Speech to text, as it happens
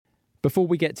Before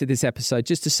we get to this episode,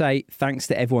 just to say thanks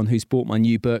to everyone who's bought my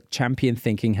new book, Champion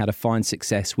Thinking: How to Find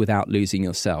Success Without Losing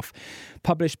Yourself.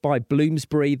 Published by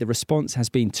Bloomsbury, the response has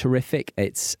been terrific.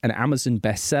 It's an Amazon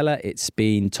bestseller. It's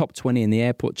been top 20 in the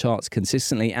airport charts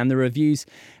consistently, and the reviews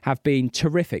have been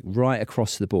terrific right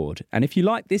across the board. And if you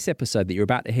like this episode that you're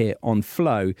about to hear on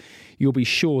Flow, you'll be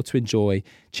sure to enjoy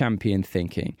Champion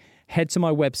Thinking. Head to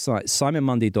my website,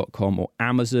 simonmundy.com, or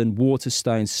Amazon,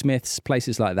 Waterstone, Smiths,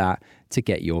 places like that to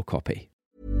get your copy.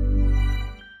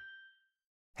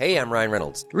 Hey, I'm Ryan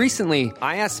Reynolds. Recently,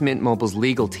 I asked Mint Mobile's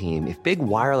legal team if big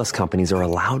wireless companies are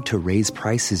allowed to raise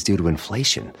prices due to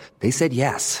inflation. They said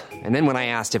yes. And then when I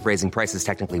asked if raising prices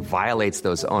technically violates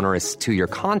those onerous two-year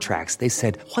contracts, they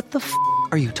said, "What the f***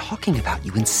 are you talking about,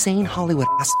 you insane Hollywood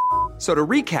ass f- So to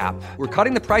recap, we're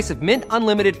cutting the price of Mint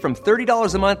Unlimited from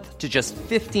 $30 a month to just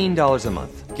 $15 a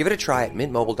month. Give it a try at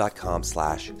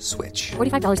mintmobile.com/switch.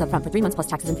 $45 up front for 3 months plus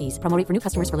taxes and fees. Promo rate for new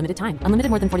customers for limited time. Unlimited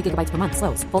more than 40 gigabytes per month.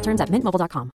 Slows full terms at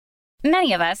mintmobile.com.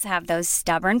 Many of us have those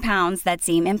stubborn pounds that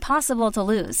seem impossible to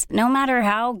lose, no matter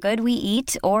how good we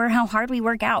eat or how hard we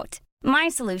work out. My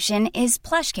solution is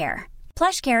PlushCare.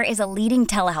 PlushCare is a leading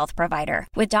telehealth provider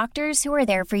with doctors who are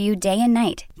there for you day and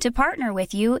night to partner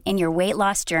with you in your weight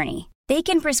loss journey. They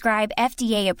can prescribe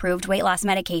FDA-approved weight loss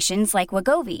medications like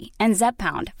Wegovy and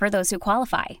Zepbound for those who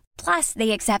qualify. Plus,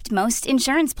 they accept most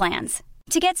insurance plans.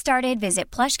 To get started,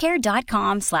 visit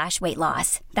plushcare.com/weight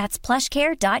loss. That's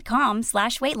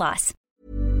plushcare.com/weight loss.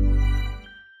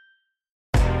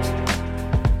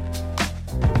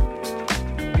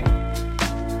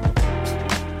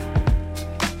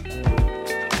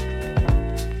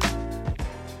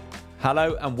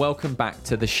 Hello and welcome back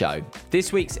to the show.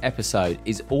 This week's episode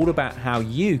is all about how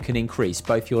you can increase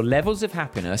both your levels of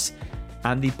happiness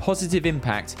and the positive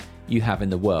impact you have in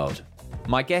the world.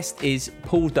 My guest is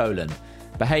Paul Dolan,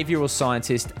 behavioural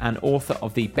scientist and author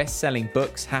of the best-selling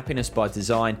books Happiness by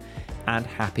Design and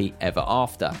Happy Ever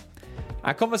After.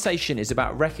 Our conversation is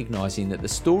about recognising that the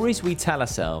stories we tell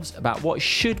ourselves about what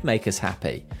should make us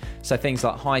happy, so things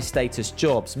like high-status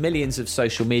jobs, millions of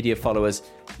social media followers,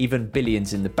 even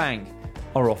billions in the bank,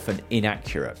 are often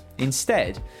inaccurate.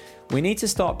 Instead, we need to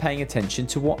start paying attention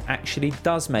to what actually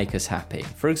does make us happy.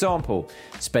 For example,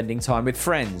 spending time with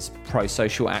friends,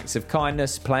 pro-social acts of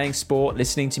kindness, playing sport,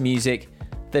 listening to music,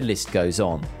 the list goes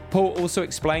on. Paul also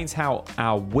explains how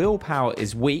our willpower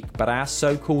is weak, but our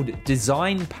so-called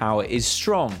design power is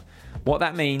strong, what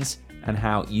that means, and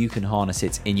how you can harness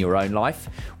it in your own life.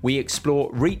 We explore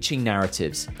reaching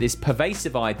narratives, this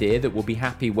pervasive idea that we'll be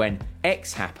happy when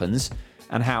X happens,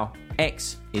 and how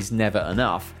X is never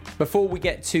enough. Before we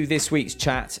get to this week's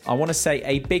chat, I want to say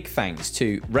a big thanks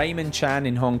to Raymond Chan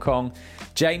in Hong Kong,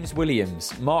 James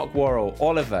Williams, Mark Worrell,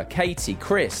 Oliver, Katie,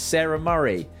 Chris, Sarah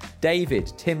Murray,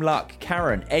 David, Tim Luck,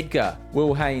 Karen, Edgar,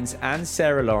 Will Haynes and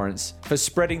Sarah Lawrence for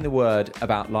spreading the word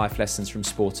about life lessons from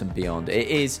sport and beyond. It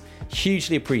is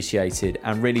hugely appreciated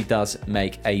and really does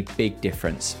make a big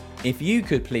difference. If you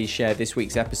could please share this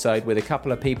week's episode with a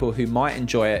couple of people who might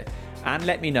enjoy it and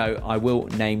let me know, I will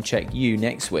name check you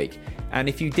next week. And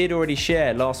if you did already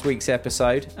share last week's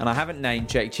episode and I haven't name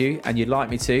checked you and you'd like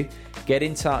me to, get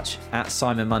in touch at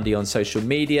Simon Mundy on social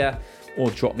media or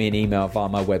drop me an email via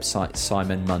my website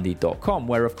simonmundy.com,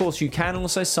 where of course you can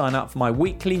also sign up for my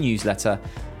weekly newsletter,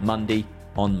 Mundy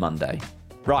on Monday.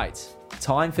 Right,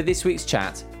 time for this week's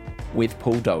chat with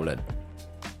Paul Dolan.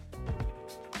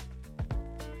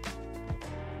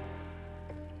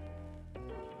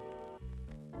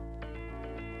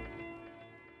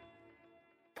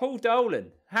 Paul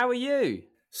Dolan, how are you?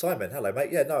 Simon, hello,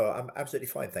 mate. Yeah, no, I'm absolutely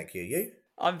fine, thank you. You?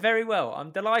 I'm very well. I'm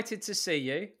delighted to see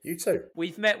you. You too.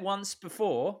 We've met once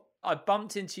before. I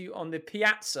bumped into you on the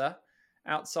piazza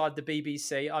outside the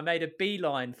BBC. I made a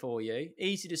beeline for you.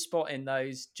 Easy to spot in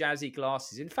those jazzy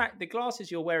glasses. In fact, the glasses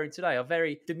you're wearing today are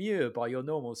very demure by your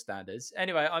normal standards.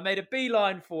 Anyway, I made a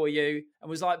beeline for you and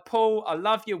was like, Paul, I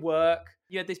love your work.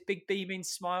 You had this big beaming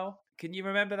smile. Can you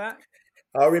remember that?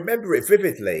 I remember it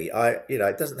vividly.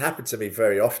 It doesn't happen to me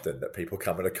very often that people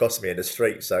come and accost me in the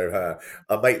street, so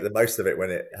I make the most of it when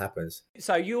it happens.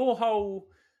 So your whole,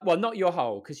 well, not your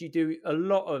whole, because you do a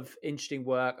lot of interesting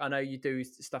work. I know you do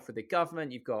stuff with the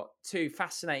government. You've got 2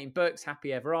 fascinating books,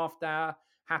 Happy Ever After,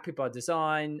 Happy by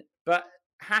Design. But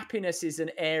happiness is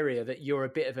an area that you're a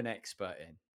bit of an expert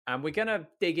in. And we're going to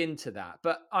dig into that.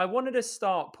 But I wanted to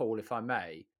start, Paul, if I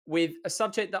may, with a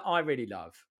subject that I really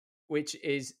love, which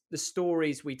is the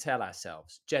stories we tell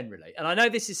ourselves generally. And I know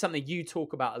this is something you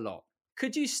talk about a lot.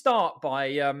 Could you start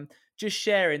by just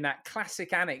sharing that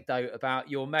classic anecdote about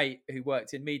your mate who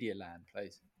worked in Medialand,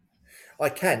 please? I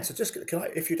can. So just can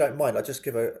I, if you don't mind, I'll just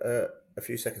give a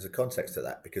few seconds of context to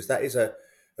that, because that is a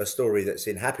a story that's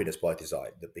in Happiness by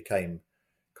Design that became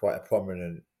quite a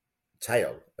prominent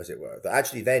tale, as it were, that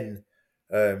actually then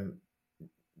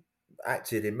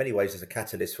acted in many ways as a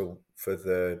catalyst for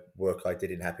the work I did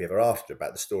in Happy Ever After,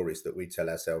 about the stories that we tell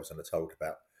ourselves and are told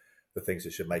about the things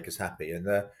that should make us happy. And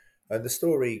the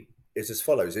story is as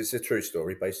follows. It's a true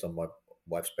story based on my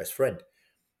wife's best friend.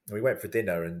 We went for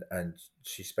dinner and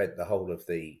she spent the whole of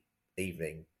the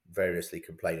evening variously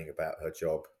complaining about her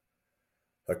job,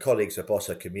 her colleagues, her boss,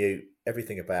 her commute,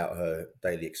 everything about her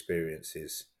daily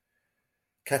experiences.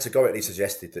 Categorically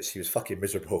suggested that she was fucking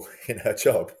miserable in her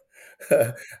job.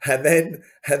 and then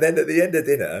at the end of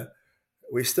dinner,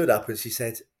 we stood up and she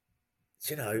said,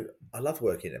 you know, I love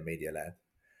working at Media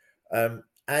Lab.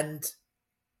 And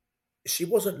she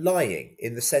wasn't lying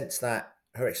in the sense that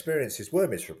her experiences were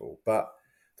miserable, but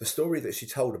the story that she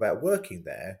told about working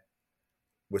there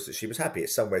was that she was happy.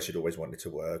 It's somewhere she'd always wanted to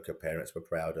work. Her parents were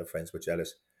proud. Her friends were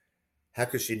jealous. How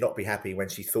could she not be happy when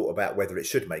she thought about whether it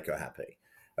should make her happy?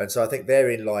 And so I think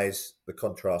therein lies the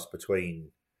contrast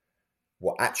between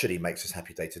what actually makes us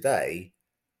happy day to day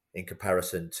in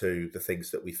comparison to the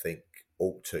things that we think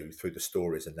ought to through the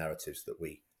stories and narratives that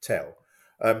we tell.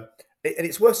 And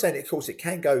it's worth saying, of course, it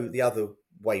can go the other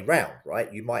way round,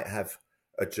 right? You might have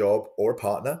a job or a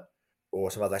partner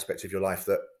or some other aspects of your life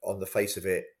that on the face of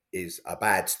it is a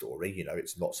bad story. You know,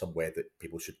 it's not somewhere that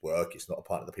people should work. It's not a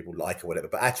partner that people like or whatever,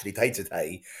 but actually day to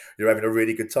day, you're having a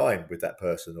really good time with that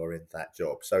person or in that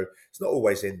job. So it's not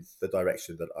always in the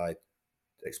direction that I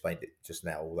explained it just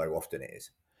now, although often it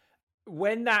is.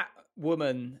 When that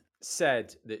woman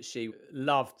said that she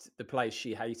loved the place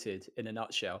she hated in a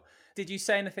nutshell, did you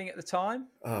say anything at the time?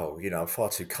 Oh, you know, I'm far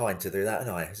too kind to do that, aren't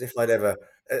I? As if I'd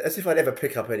ever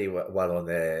pick up anyone on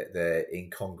their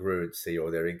incongruency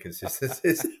or their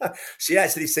inconsistencies. She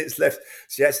actually since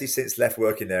left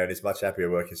working there and is much happier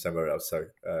working somewhere else. So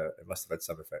it must have had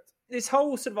some effect. This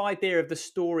whole sort of idea of the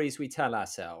stories we tell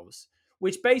ourselves,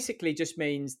 which basically just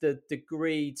means the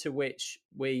degree to which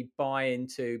we buy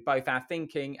into both our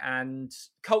thinking and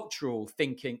cultural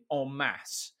thinking en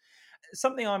masse.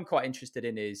 Something I'm quite interested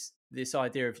in is this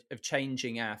idea of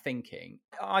changing our thinking.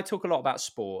 I talk a lot about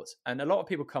sport, and a lot of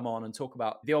people come on and talk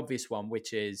about the obvious one,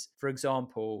 which is, for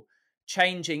example,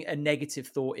 changing a negative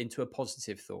thought into a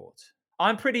positive thought.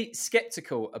 I'm pretty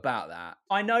skeptical about that.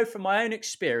 I know from my own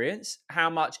experience how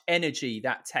much energy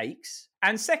that takes.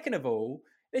 And second of all,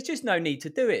 there's just no need to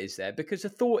do it, is there? Because a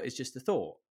thought is just a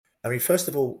thought. I mean, first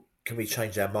of all, can we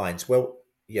change our minds? Well,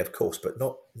 yeah, of course, but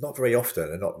not very often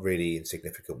and not really in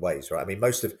significant ways, right? I mean,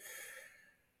 most of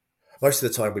the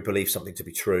time we believe something to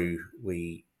be true,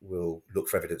 we will look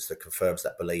for evidence that confirms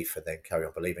that belief and then carry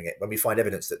on believing it. When we find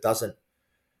evidence that doesn't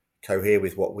cohere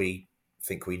with what we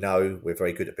think we know, we're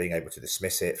very good at being able to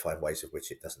dismiss it, find ways of which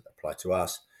it doesn't apply to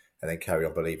us, and then carry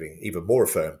on believing, even more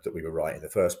affirmed that we were right in the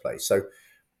first place. So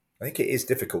I think it is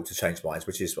difficult to change minds,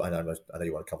 which is, I know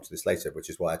you want to come to this later, which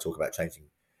is why I talk about changing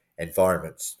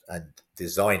environments and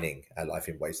designing our life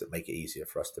in ways that make it easier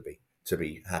for us to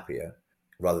be happier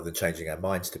rather than changing our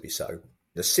minds to be so.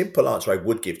 The simple answer I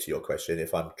would give to your question,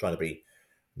 if I'm trying to be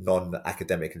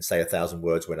non-academic and say 1,000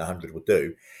 words when 100 would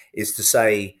do, is to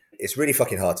say it's really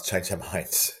fucking hard to change our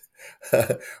minds.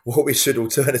 What we should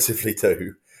alternatively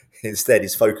do instead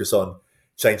is focus on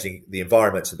changing the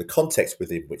environments and the context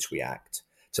within which we act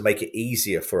to make it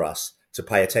easier for us to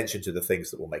pay attention to the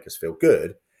things that will make us feel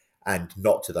good and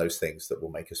not to those things that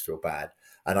will make us feel bad.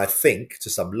 And I think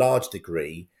to some large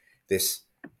degree, this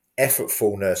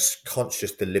effortfulness,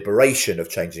 conscious deliberation of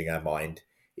changing our mind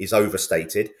is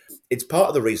overstated. It's part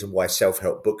of the reason why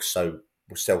self-help books sell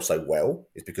so well,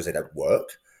 is because they don't work,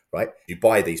 right? You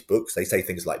buy these books, they say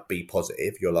things like be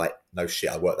positive. You're like, no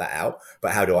shit, I worked that out.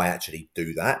 But how do I actually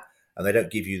do that? And they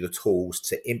don't give you the tools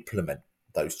to implement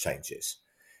those changes.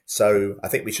 So I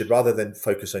think we should, rather than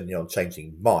focus on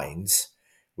changing minds,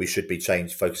 we should be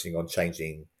focusing on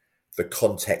changing the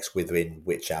context within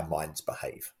which our minds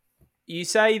behave. You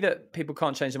say that people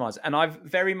can't change their minds, and I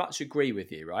very much agree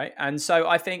with you, right? And so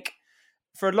I think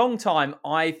for a long time,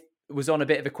 I was on a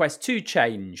bit of a quest to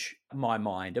change my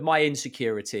mind and my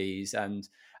insecurities and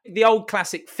the old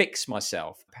classic fix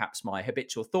myself, perhaps my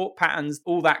habitual thought patterns,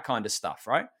 all that kind of stuff,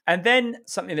 right? And then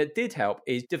something that did help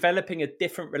is developing a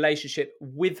different relationship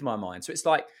with my mind. So it's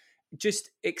like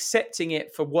just accepting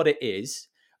it for what it is,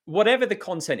 whatever the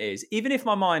content is, even if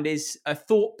my mind is a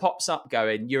thought pops up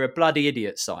going, you're a bloody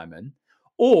idiot, Simon,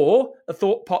 or a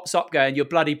thought pops up going, you're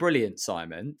bloody brilliant,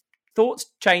 Simon. Thoughts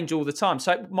change all the time.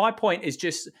 So my point is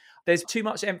just there's too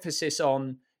much emphasis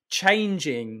on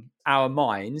changing our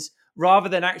minds rather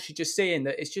than actually just seeing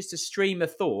that it's just a stream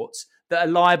of thoughts that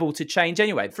are liable to change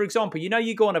anyway. For example,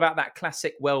 you go on about that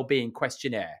classic well-being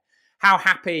questionnaire. How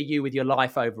happy are you with your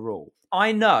life overall?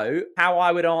 I know how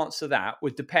I would answer that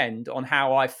would depend on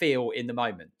how I feel in the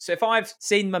moment. So if I've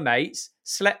seen my mates,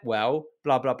 slept well,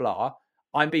 blah, blah, blah,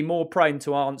 I'd be more prone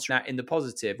to answer that in the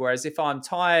positive. Whereas if I'm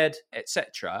tired,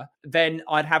 etc., then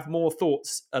I'd have more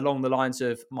thoughts along the lines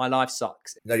of my life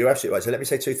sucks. No, you're absolutely right. So let me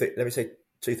say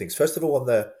two things. First of all,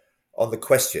 on the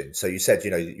question. So you said,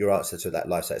 your answer to that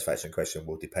life satisfaction question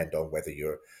will depend on whether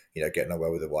you're, getting on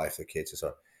well with the wife, the kids, and so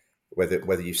on,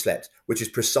 whether you've slept, which is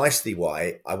precisely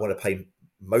why I want to pay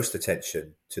most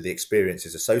attention to the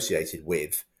experiences associated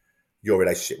with your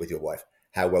relationship with your wife,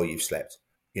 how well you've slept,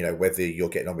 whether you're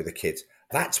getting on with the kids.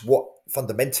 That's what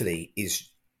fundamentally is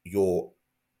your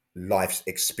life's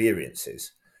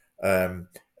experiences, and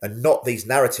not these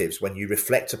narratives when you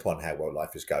reflect upon how well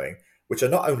life is going, which are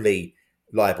not only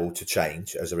liable to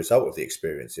change as a result of the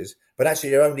experiences, but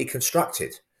actually they're only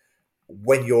constructed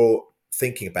when you're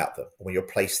thinking about them, when you're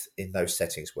placed in those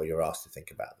settings where you're asked to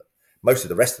think about them. Most of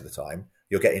the rest of the time,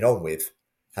 you're getting on with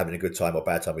having a good time or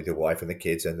bad time with your wife and the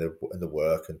kids and the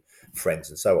work and friends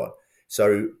and so on.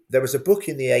 So there was a book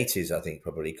in the 80s, I think,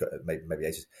 probably maybe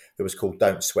 80s, that was called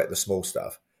Don't Sweat the Small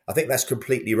Stuff. I think that's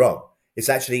completely wrong. It's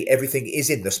actually everything is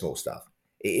in the small stuff.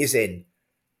 It is in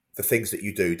the things that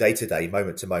you do day to day,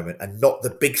 moment to moment, and not the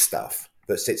big stuff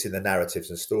that sits in the narratives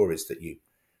and stories that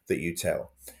you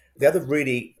tell. The other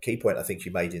really key point I think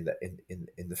you made in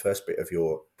the first bit of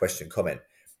your question comment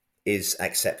is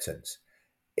acceptance.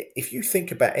 If you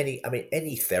think about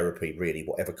any therapy, really,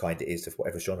 whatever kind it is, of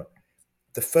whatever genre,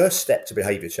 the first step to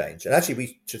behaviour change, and actually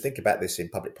we should think about this in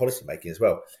public policy making as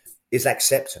well, is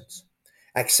acceptance.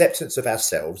 Acceptance of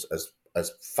ourselves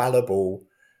as fallible,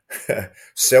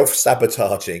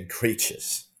 self-sabotaging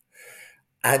creatures,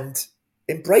 and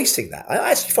embracing that.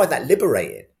 I actually find that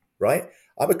liberating, right?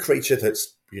 I'm a creature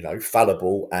that's,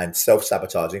 fallible and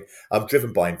self-sabotaging. I'm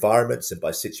driven by environments and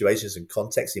by situations and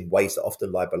contexts in ways that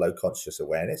often lie below conscious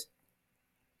awareness.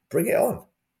 Bring it on,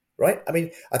 right?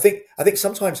 I think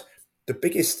sometimes the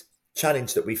biggest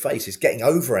challenge that we face is getting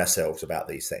over ourselves about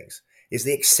these things, is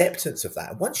the acceptance of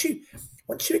that. And once you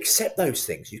accept those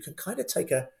things, you can kind of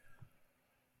take a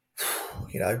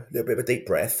little bit of a deep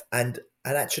breath, and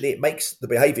actually it makes the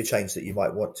behaviour change that you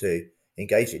might want to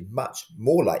engage in much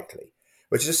more likely.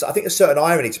 Which is, I think, a certain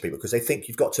irony to people, because they think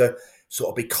you've got to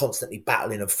sort of be constantly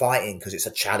battling and fighting because it's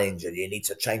a challenge and you need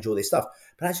to change all this stuff.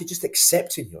 But actually just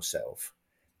accepting yourself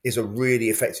is a really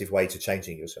effective way to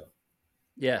changing yourself.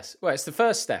 Yes. Well, it's the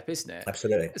first step, isn't it?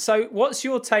 Absolutely. So what's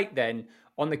your take then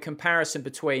on the comparison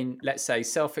between, let's say,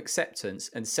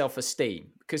 self-acceptance and self-esteem?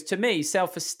 Because to me,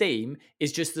 self-esteem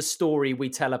is just the story we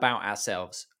tell about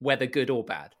ourselves, whether good or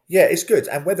bad. Yeah, it's good.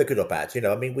 And whether good or bad,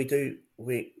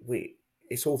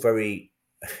 it's all very...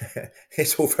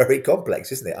 it's all very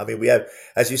complex, isn't it? We have,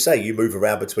 as you say, you move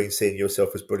around between seeing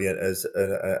yourself as brilliant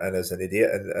and as an idiot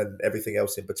and everything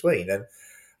else in between,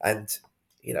 and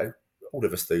all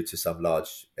of us do to some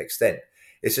large extent.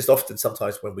 It's just often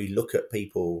sometimes when we look at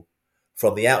people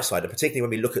from the outside, and particularly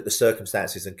when we look at the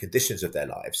circumstances and conditions of their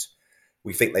lives,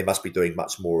 we think they must be doing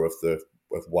much more of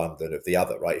one than of the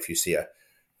other, right? If you see a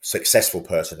successful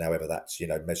person, however that's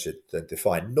measured and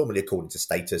defined, normally according to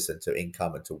status and to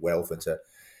income and to wealth and to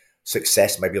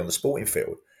success, maybe on the sporting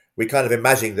field, we kind of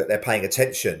imagine that they're paying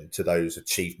attention to those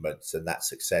achievements and that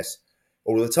success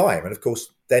all the time. And of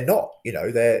course they're not.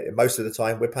 They're most of the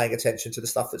time we're paying attention to the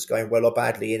stuff that's going well or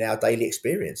badly in our daily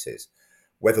experiences,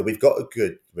 whether we've got a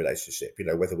good relationship,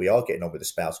 whether we are getting on with the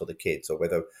spouse or the kids, or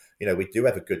whether we do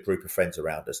have a good group of friends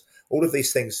around us. All of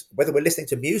these things, whether we're listening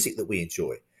to music that we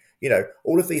enjoy,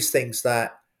 all of these things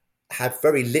that have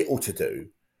very little to do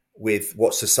with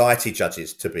what society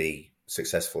judges to be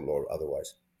successful or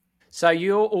otherwise. So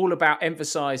you're all about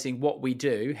emphasizing what we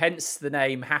do, hence the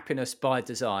name Happiness by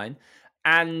Design,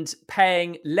 and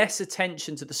paying less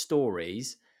attention to the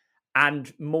stories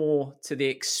and more to the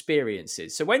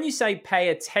experiences. So when you say pay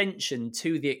attention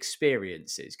to the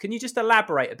experiences, can you just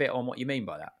elaborate a bit on what you mean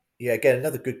by that? Yeah, again,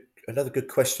 another good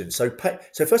question. So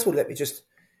first of all, let me just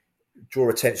draw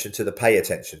attention to the pay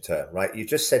attention term, right? You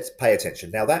just said pay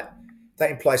attention. Now that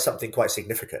implies something quite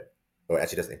significant. Or it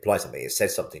actually doesn't imply something. It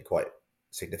says something quite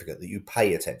significant, that you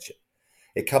pay attention.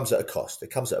 It comes at a cost.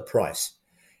 It comes at a price.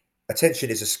 Attention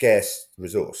is a scarce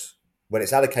resource. When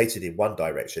it's allocated in one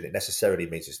direction, it necessarily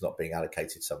means it's not being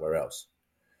allocated somewhere else.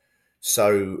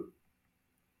 So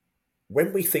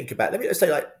when we think about, let me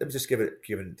just give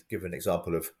an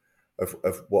example of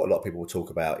what a lot of people will talk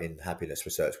about in happiness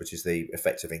research, which is the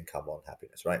effect of income on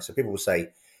happiness, right? So people will say,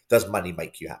 does money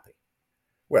make you happy?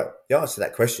 Well, the answer to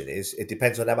that question is it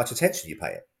depends on how much attention you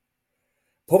pay it.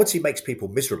 Poverty makes people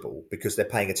miserable because they're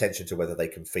paying attention to whether they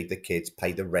can feed the kids,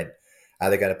 pay the rent, how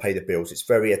they're going to pay the bills. It's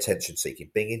very attention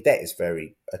seeking. Being in debt is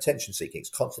very attention seeking. It's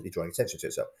constantly drawing attention to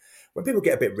itself. When people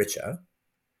get a bit richer,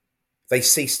 they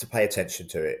cease to pay attention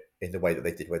to it in the way that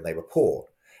they did when they were poor.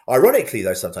 Ironically,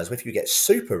 though, sometimes if you get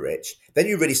super rich, then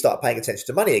you really start paying attention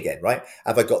to money again, right?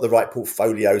 Have I got the right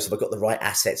portfolios? Have I got the right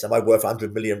assets? Am I worth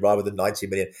 100 million rather than 90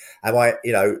 million? Am I,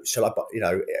 shall I,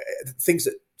 things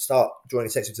that start drawing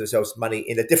attention to themselves, money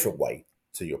in a different way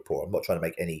to your poor. I'm not trying to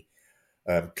make any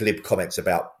glib comments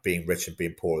about being rich and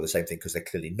being poor are the same thing, because they're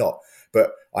clearly not.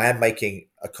 But I am making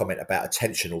a comment about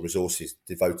attention or resources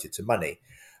devoted to money.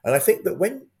 And I think that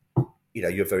when,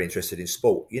 you're very interested in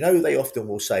sport, they often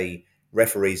will say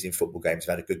referees in football games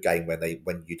have had a good game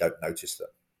when you don't notice them.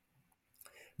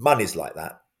 Money's like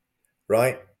that,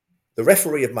 right? The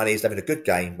referee of money is having a good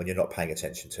game when you're not paying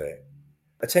attention to it.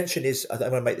 Attention is, I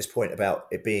want to make this point about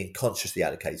it being consciously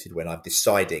allocated when I'm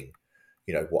deciding,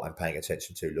 what I'm paying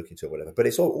attention to, looking to, or whatever. But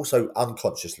it's also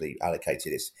unconsciously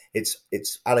allocated.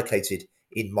 It's allocated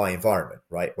in my environment,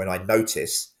 right? When I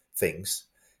notice things,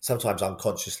 sometimes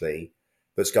unconsciously,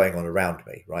 that's going on around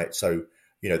me, right? So,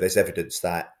 there's evidence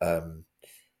that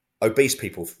obese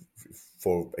people,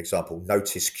 for example,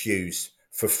 notice cues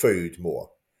for food more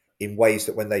in ways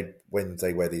that when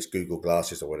they wear these Google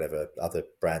glasses or whatever other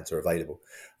brands are available,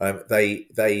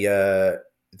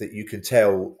 that you can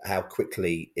tell how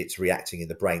quickly it's reacting in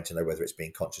the brain to know whether it's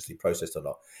being consciously processed or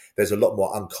not. There's a lot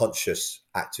more unconscious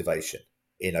activation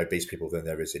in obese people than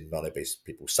there is in non-obese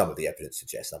people. Some of the evidence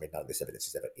suggests, none of this evidence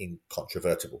is ever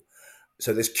incontrovertible.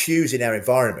 So there's cues in our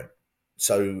environment.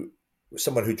 So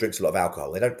someone who drinks a lot of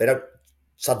alcohol, they don't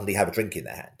suddenly have a drink in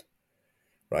their hand,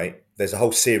 right? There's a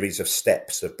whole series of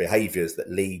steps of behaviours that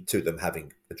lead to them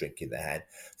having a drink in their hand.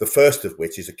 The first of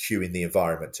which is a cue in the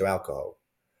environment to alcohol.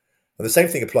 And the same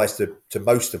thing applies to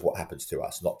most of what happens to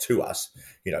us, not to us,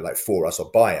 like for us or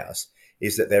by us,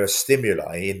 is that there are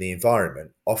stimuli in the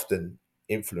environment, often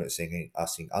influencing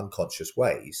us in unconscious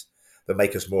ways, that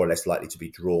make us more or less likely to be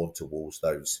drawn towards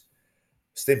those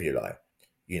stimuli.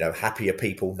 Happier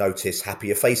people notice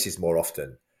happier faces more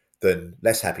often than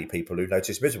less happy people who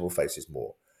notice miserable faces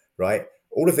more, right?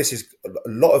 A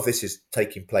lot of this is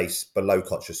taking place below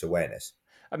conscious awareness.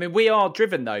 We are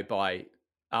driven, though, by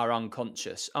our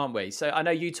unconscious, aren't we? So I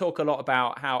know you talk a lot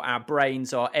about how our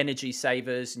brains are energy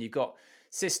savers, and you've got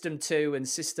System 2 and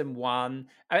System 1.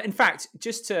 In fact,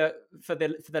 just for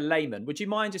the layman, would you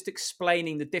mind just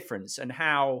explaining the difference and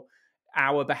how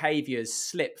our behaviours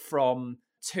slip from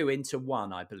 2 into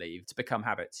 1, I believe, to become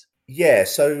habits? Yeah,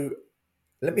 so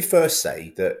let me first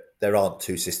say that there aren't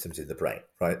two systems in the brain,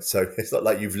 right? So it's not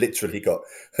like you've literally got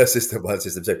a System 1,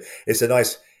 System 2. It's a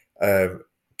nice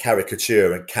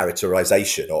caricature and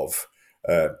characterization of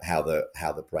how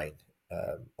the brain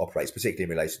operates, particularly in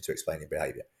relation to explaining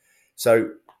behaviour.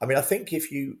 So, I think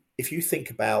if you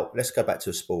think about, let's go back to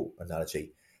a sport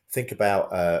analogy. Think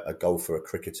about a golfer, a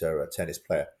cricketer, a tennis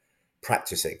player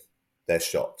practicing their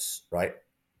shots, right?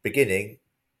 Beginning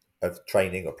of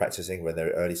training or practicing when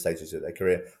they're early stages of their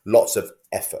career, lots of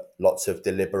effort, lots of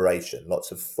deliberation,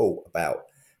 lots of thought about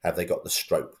have they got the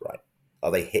stroke right? Are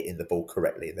they hitting the ball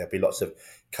correctly? And there'll be lots of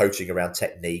coaching around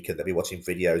technique, and they'll be watching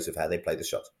videos of how they play the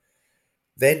shots.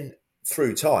 Then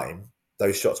through time,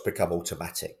 those shots become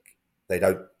automatic. They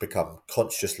don't become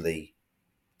consciously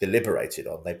deliberated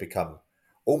on. They become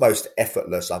almost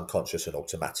effortless, unconscious and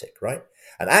automatic, right?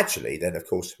 And actually, then, of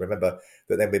course, remember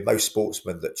that then with most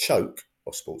sportsmen that choke,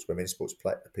 or sportswomen,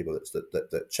 people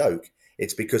that choke,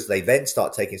 it's because they then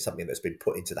start taking something that's been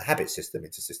put into the habit system,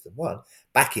 into System 1,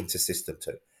 back into System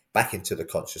 2, back into the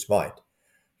conscious mind.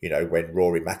 When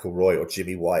Rory McIlroy or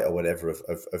Jimmy White or whatever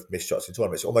have missed shots in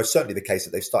tournaments, it's almost certainly the case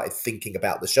that they've started thinking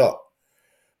about the shot.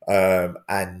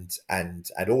 And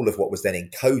all of what was then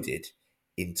encoded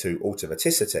into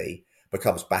automaticity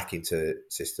becomes back into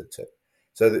System 2.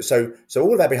 So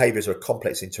all of our behaviours are a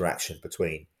complex interaction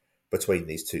between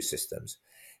these two systems.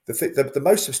 The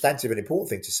most substantive and important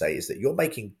thing to say is that you're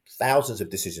making thousands of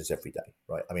decisions every day,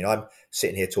 right? I'm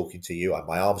sitting here talking to you.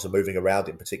 My arms are moving around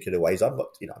in particular ways. I'm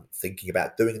not, I'm thinking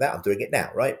about doing that. I'm doing it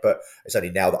now, right? But it's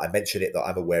only now that I mention it that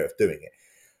I'm aware of doing it.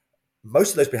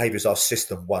 Most of those behaviours are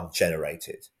System 1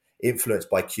 generated, influenced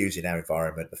by cues in our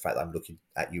environment, the fact that I'm looking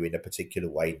at you in a particular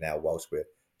way now whilst we're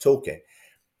talking.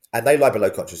 And they lie below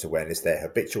conscious awareness. They're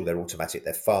habitual, they're automatic,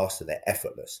 they're fast, and they're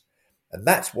effortless. And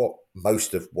that's what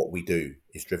most of what we do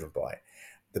is driven by.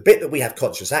 The bit that we have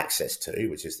conscious access to,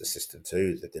 which is the System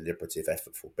 2, the deliberative,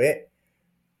 effortful bit,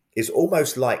 is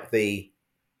almost like the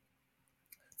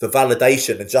the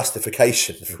validation and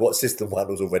justification for what System 1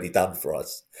 was already done for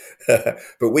us.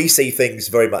 But we see things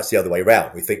very much the other way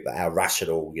around. We think that our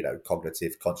rational,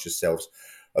 cognitive, conscious selves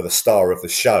are the star of the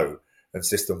show, and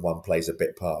System 1 plays a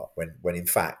bit part when in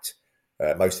fact,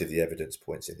 most of the evidence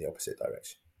points in the opposite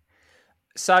direction.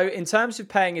 So in terms of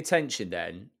paying attention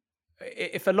then,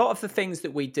 if a lot of the things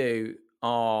that we do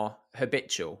are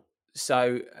habitual,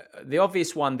 so the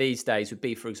obvious one these days would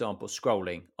be, for example,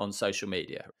 scrolling on social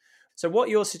media. So what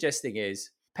you're suggesting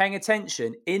is paying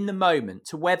attention in the moment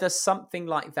to whether something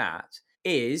like that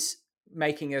is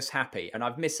making us happy. And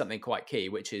I've missed something quite key,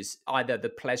 which is either the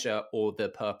pleasure or the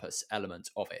purpose element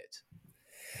of it.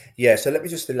 Yeah, so let me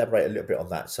just elaborate a little bit on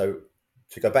that. So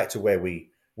to go back to where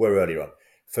we were earlier on,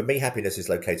 for me, happiness is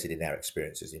located in our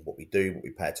experiences, in what we do, what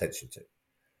we pay attention to,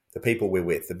 the people we're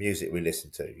with, the music we listen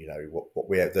to, what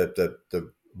we have,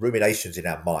 the ruminations in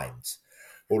our minds.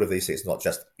 All of these things, not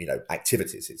just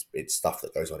activities. It's stuff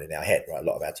that goes on in our head, right? A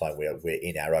lot of our time we're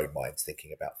in our own minds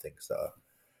thinking about things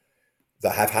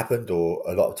that have happened, or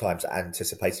a lot of times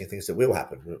anticipating things that will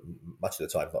happen. Much of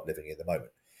the time, not living in the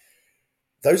moment.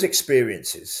 Those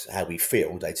experiences, how we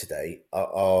feel day to day,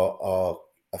 are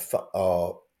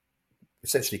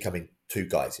essentially come in two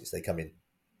guises. They come in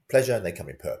pleasure and they come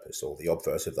in purpose, or the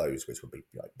obverse of those, which would be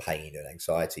pain and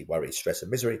anxiety, worry, stress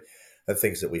and misery, and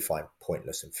things that we find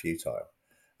pointless and futile.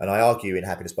 And I argue in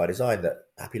Happiness by Design that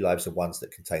happy lives are ones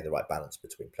that contain the right balance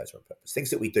between pleasure and purpose.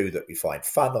 Things that we do that we find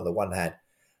fun on the one hand,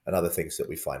 and other things that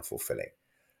we find fulfilling.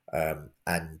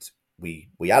 And we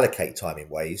allocate time in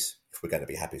ways, if we're going to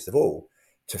be happiest of all,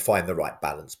 to find the right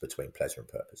balance between pleasure and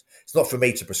purpose. It's not for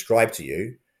me to prescribe to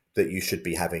you that you should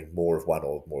be having more of one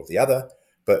or more of the other,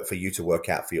 but for you to work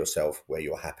out for yourself where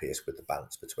you're happiest with the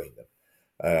balance between them,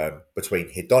 between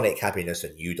hedonic happiness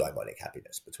and eudaimonic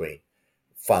happiness, between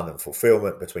fun and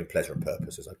fulfillment, between pleasure and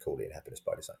purpose, as I call it in Happiness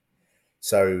by Design.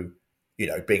 So,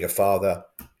 being a father,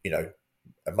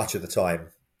 much of the time,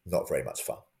 not very much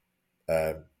fun.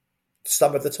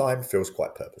 Some of the time feels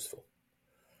quite purposeful.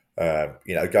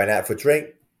 Going out for a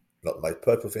drink, not the most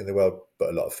purposeful thing in the world, but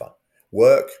a lot of fun.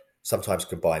 Work sometimes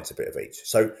combines a bit of each.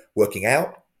 So working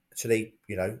out, actually,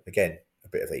 again, a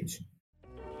bit of each.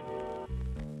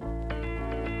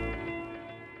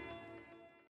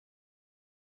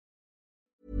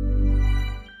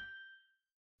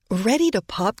 Ready to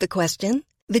pop the question?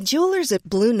 The jewelers at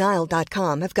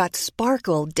BlueNile.com have got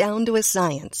sparkle down to a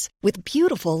science with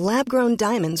beautiful lab-grown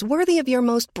diamonds worthy of your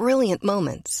most brilliant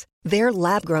moments. Their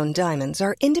lab-grown diamonds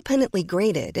are independently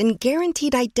graded and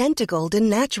guaranteed identical to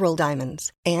natural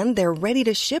diamonds, and they're ready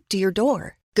to ship to your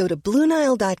door. Go to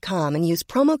BlueNile.com and use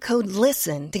promo code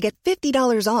LISTEN to get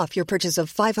 $50 off your purchase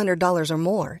of $500 or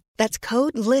more. That's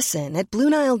code LISTEN at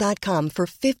BlueNile.com for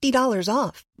 $50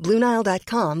 off.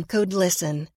 BlueNile.com, code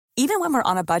LISTEN. Even when we're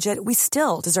on a budget, we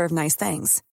still deserve nice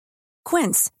things.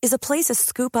 Quince is a place to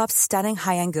scoop up stunning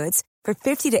high-end goods for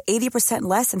 50 to 80%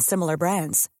 less than similar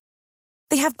brands.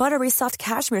 They have buttery soft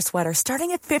cashmere sweaters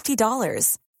starting at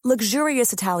 $50,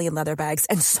 luxurious Italian leather bags,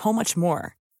 and so much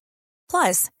more.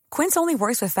 Plus, Quince only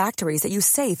works with factories that use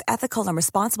safe, ethical, and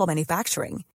responsible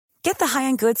manufacturing. Get the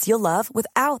high-end goods you'll love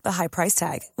without the high price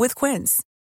tag with Quince.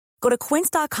 Go to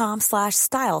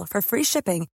quince.com/style for free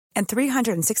shipping and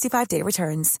 365-day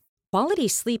returns. Quality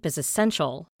sleep is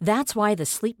essential. That's why the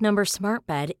Sleep Number Smart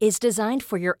Bed is designed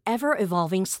for your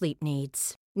ever-evolving sleep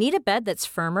needs. Need a bed that's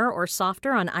firmer or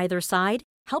softer on either side?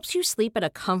 Helps you sleep at a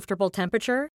comfortable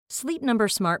temperature? Sleep Number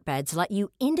Smart Beds let you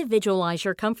individualize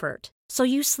your comfort, so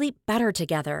you sleep better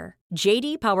together.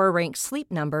 J.D. Power ranks Sleep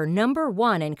Number number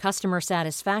 1 in customer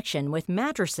satisfaction with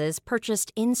mattresses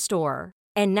purchased in-store.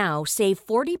 And now, save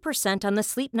 40% on the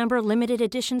Sleep Number Limited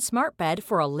Edition Smart Bed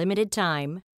for a limited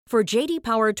time. For J.D.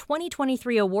 Power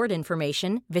 2023 award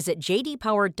information, visit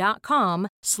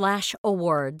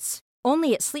jdpower.com/awards.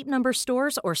 Only at Sleep Number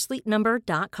stores or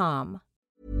sleepnumber.com.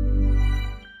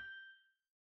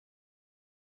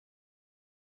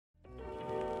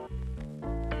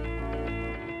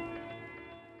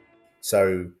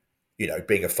 So,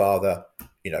 being a father,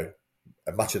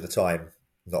 much of the time,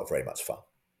 not very much fun.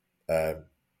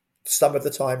 Some of the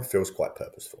time feels quite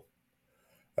purposeful.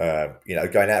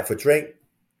 Going out for a drink,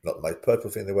 not the most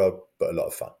purposeful thing in the world, but a lot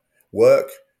of fun.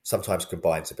 Work sometimes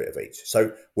combines a bit of each.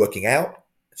 So working out,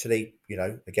 actually,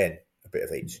 again, a bit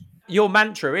of each. Your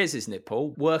mantra isn't it,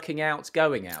 Paul? Working out,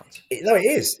 going out. It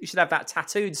is. You should have that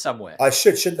tattooed somewhere. I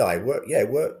shouldn't I? Working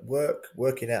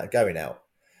out and going out.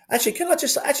 Actually, I'll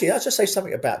just say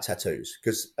something about tattoos,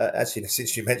 because actually,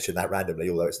 since you mentioned that randomly,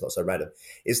 although it's not so random,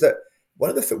 is that one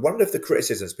of the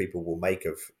criticisms people will make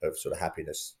of sort of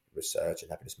happiness research and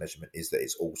happiness measurement is that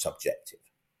it's all subjective,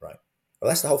 right? Well,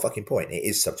 that's the whole fucking point. It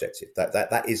is subjective.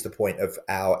 That is the point of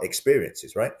our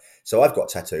experiences, right? So I've got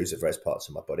tattoos of various parts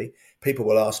of my body. People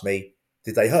will ask me,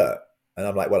 did they hurt? And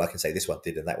I'm like, well, I can say this one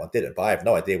did and that one didn't, but I have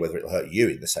no idea whether it'll hurt you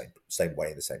in the same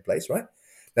way in the same place, right?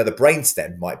 Now, the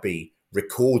brainstem might be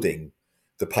recording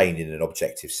the pain in an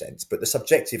objective sense, but the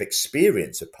subjective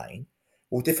experience of pain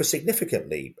will differ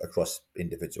significantly across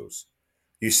individuals.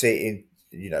 You see it in,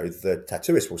 the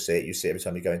tattooist will see it. You see it every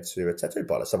time you go into a tattoo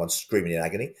parlor. Someone's screaming in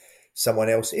agony, someone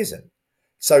else isn't.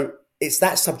 So it's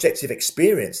that subjective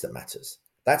experience that matters.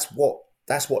 That's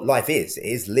what life is. It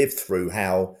is lived through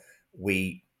how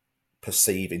we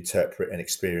perceive, interpret, and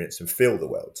experience and feel the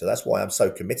world. So that's why I'm so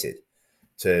committed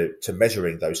to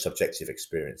measuring those subjective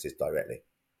experiences directly.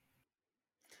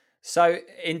 So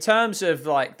in terms of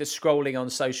like the scrolling on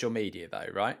social media though,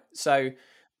 right? So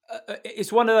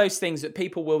it's one of those things that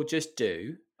people will just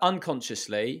do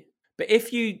unconsciously. But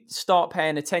if you start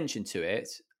paying attention to it,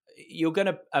 you're going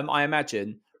to, I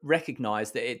imagine,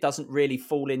 recognize that it doesn't really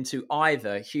fall into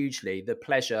either hugely the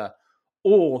pleasure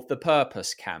or the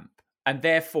purpose camp, and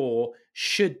therefore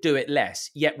should do it less,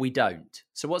 yet we don't.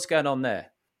 So what's going on there?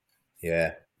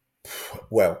 Yeah.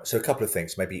 Well, so a couple of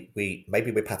things. Maybe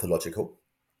we're pathological,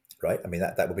 right? I mean,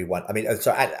 that would be one. I mean,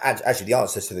 so actually the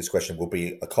answer to this question will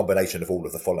be a combination of all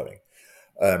of the following.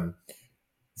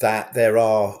 That there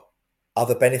are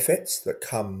other benefits that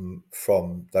come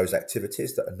from those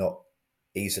activities that are not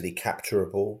easily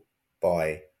capturable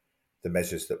by the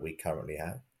measures that we currently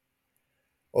have,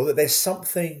 or that there's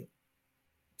something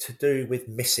to do with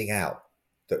missing out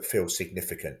that feels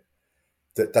significant,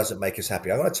 that doesn't make us happy.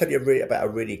 I'm going to tell you about a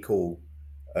really cool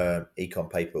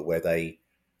econ paper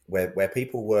where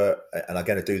people were, and I'm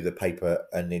going to do the paper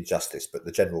an injustice, but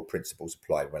the general principles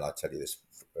apply when I tell you this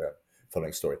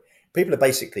following story. People are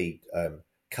basically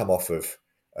come off of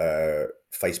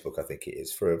Facebook, I think it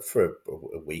is, for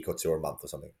a week or two or a month or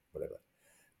something, whatever.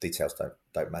 Details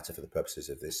don't matter for the purposes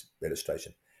of this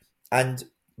illustration. And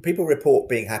people report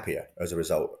being happier as a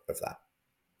result of that.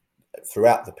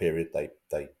 Throughout the period,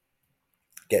 they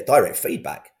get direct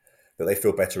feedback that they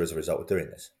feel better as a result of doing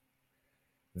this.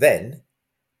 Then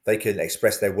they can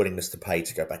express their willingness to pay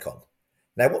to go back on.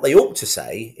 Now, what they ought to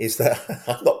say is that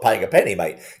I'm not paying a penny,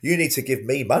 mate. You need to give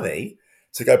me money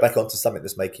to go back onto something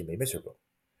that's making me miserable.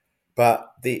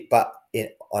 But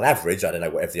on average, I don't know,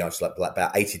 whatever the answer is, like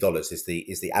about $80 is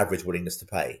the average willingness to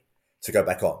pay to go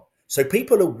back on. So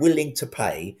people are willing to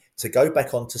pay to go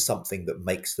back onto something that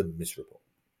makes them miserable.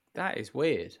 That is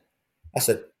weird.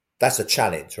 That's a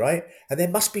challenge, right? And there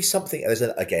must be something. There's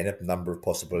again a number of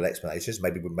possible explanations.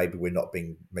 Maybe we're not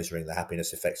measuring the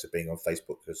happiness effects of being on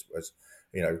Facebook as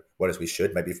well as we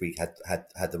should. Maybe if we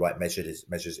had the right measures,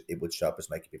 it would show up as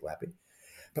making people happy.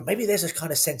 But maybe there's a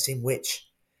kind of sense in which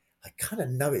I kind of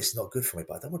know it's not good for me,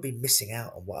 but I don't want to be missing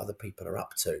out on what other people are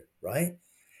up to, right?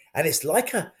 And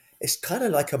it's kind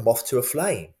of like a moth to a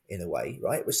flame in a way,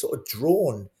 right? We're sort of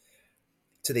drawn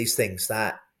to these things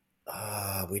that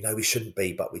we know we shouldn't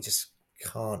be, but we just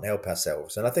can't help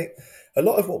ourselves. And I think a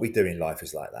lot of what we do in life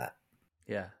is like that.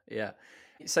 Yeah.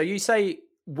 So you say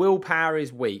willpower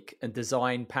is weak and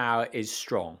design power is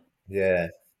strong. Yeah.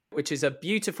 Which is a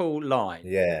beautiful line.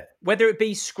 Yeah. Whether it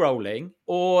be scrolling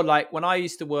or like when I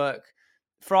used to work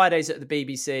Fridays at the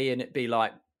BBC and it'd be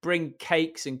like, bring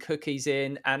cakes and cookies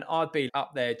in, and I'd be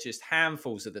up there just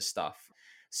handfuls of the stuff.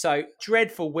 So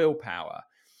dreadful willpower.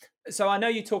 So I know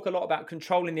you talk a lot about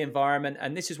controlling the environment,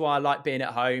 and this is why I like being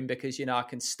at home because, I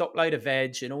can stock load of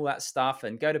veg and all that stuff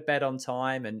and go to bed on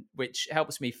time, and which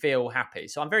helps me feel happy.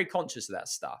 So I'm very conscious of that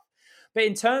stuff. But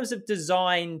in terms of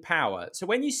design power, so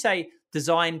when you say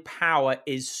design power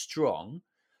is strong,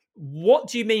 what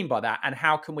do you mean by that, and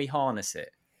how can we harness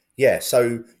it? Yeah,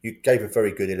 so you gave a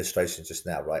very good illustration just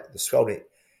now, right? The scrolling,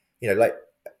 like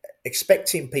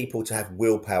expecting people to have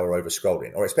willpower over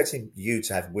scrolling, or expecting you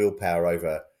to have willpower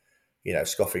over,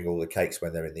 scoffing all the cakes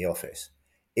when they're in the office,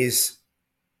 is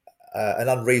an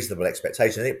unreasonable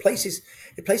expectation. And it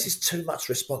places too much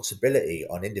responsibility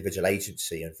on individual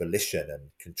agency and volition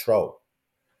and control.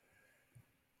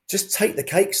 Just take the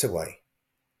cakes away.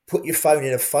 Put your phone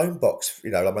in a phone box,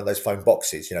 like one of those phone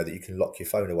boxes, that you can lock your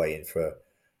phone away in for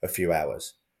a few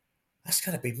hours. That's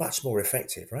going to be much more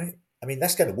effective, right? I mean,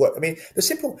 that's going to work. I mean, the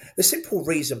simple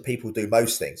reason people do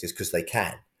most things is because they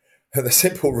can. And the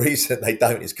simple reason they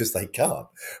don't is because they can't,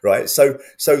 right? So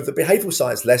the behavioral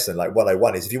science lesson, like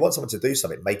 101, is if you want someone to do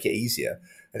something, make it easier.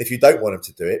 And if you don't want them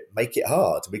to do it, make it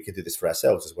hard. We can do this for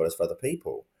ourselves as well as for other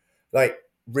people. Like,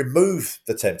 remove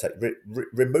the temptation,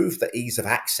 remove the ease of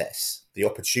access, the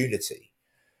opportunity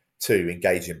to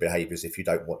engage in behaviors if you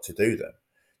don't want to do them.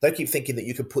 Don't keep thinking that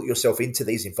you can put yourself into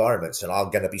these environments and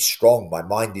I'm going to be strong. My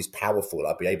mind is powerful.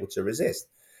 I'll be able to resist.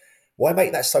 Why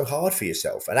make that so hard for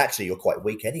yourself? And actually, you're quite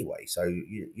weak anyway. So,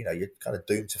 you're kind of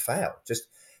doomed to fail.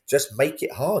 Just make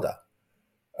it harder.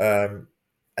 And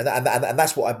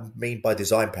that's what I mean by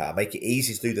design power. Make it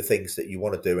easy to do the things that you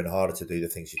want to do and harder to do the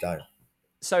things you don't.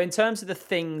 So in terms of the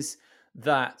things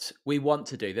that we want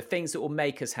to do, the things that will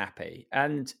make us happy,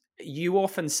 and you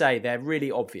often say they're really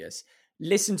obvious.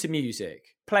 Listen to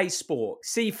music, play sport,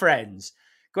 see friends,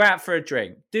 go out for a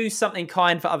drink, do something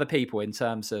kind for other people in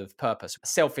terms of purpose.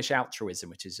 Selfish altruism,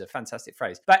 which is a fantastic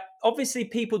phrase. But obviously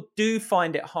people do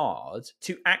find it hard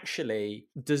to actually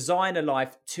design a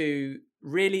life to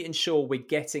really ensure we're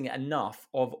getting enough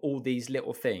of all these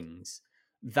little things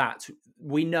that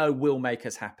we know will make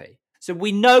us happy. So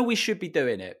we know we should be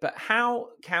doing it, but how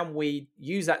can we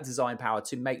use that design power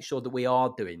to make sure that we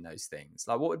are doing those things?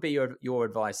 Like, what would be your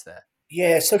advice there?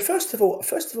 Yeah. So first of all,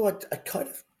 I kind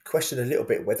of question a little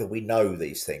bit whether we know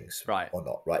these things right or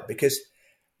not, right? Because,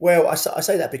 well, I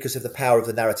say that because of the power of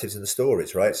the narratives and the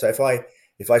stories, right? So if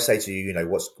I say to you,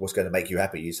 what's going to make you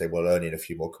happy, you say, well, earning a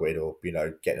few more quid, or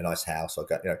getting a nice house, or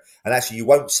and actually you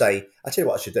won't say, I tell you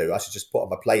what I should do. I should just put on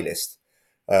my playlist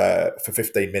for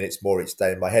 15 minutes more each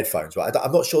day in my headphones, right?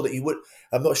 I'm not sure that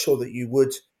you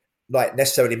would like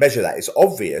necessarily measure that. It's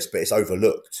obvious, but it's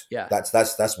overlooked. Yeah, that's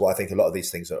what I think. A lot of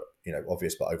these things are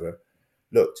obvious but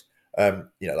overlooked.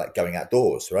 Like going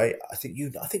outdoors, right? I think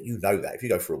you know that if you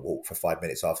go for a walk for 5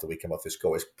 minutes after we come off the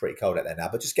school, it's pretty cold out there now,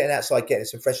 but just getting outside, getting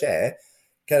some fresh air,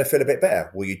 kind of feel a bit better.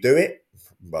 Will you do it?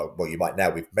 Well, you might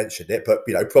now. We've mentioned it, but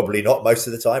probably not most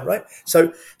of the time, right?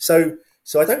 So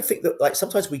I don't think that, like,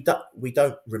 sometimes we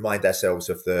don't remind ourselves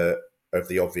of the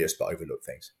obvious but overlooked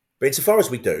things. But insofar as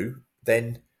we do,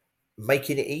 then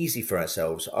making it easy for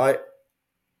ourselves. I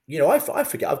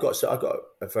forget. I've got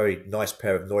a very nice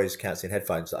pair of noise cancelling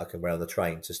headphones that I can wear on the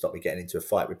train to stop me getting into a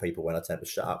fight with people when I tell them to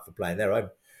shut up for playing their own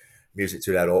music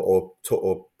too loud or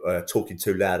talking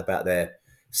too loud about their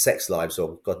sex lives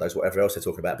or God knows whatever else they're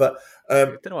talking about. But I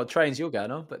don't know what trains you're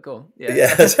going on, but go on.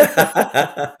 Yeah.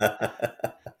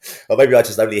 Or maybe I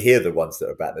just only hear the ones that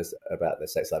are about their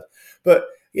sex lives. But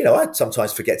I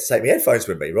sometimes forget to take my headphones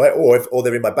with me, right? Or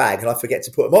they're in my bag and I forget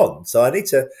to put them on. So I need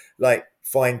to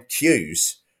find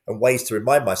cues and ways to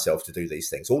remind myself to do these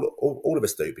things. All of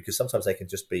us do, because sometimes they can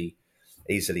just be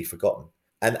easily forgotten.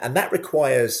 And that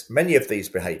requires many of these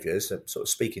behaviours, sort of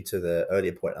speaking to the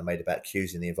earlier point I made about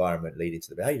cues in the environment leading to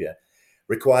the behaviour,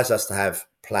 requires us to have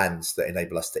plans that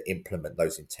enable us to implement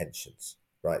those intentions,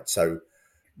 right? So,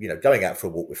 going out for a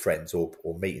walk with friends or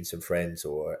meeting some friends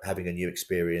or having a new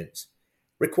experience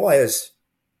requires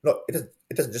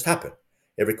it doesn't just happen.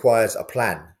 It requires a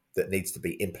plan that needs to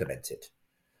be implemented.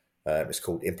 It's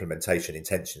called implementation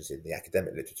intentions in the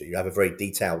academic literature. You have a very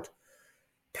detailed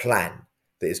plan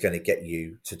that is going to get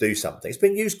you to do something. It's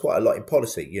been used quite a lot in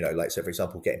policy, so for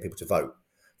example, getting people to vote.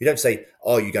 You don't say,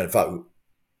 are you going to vote?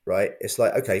 Right? It's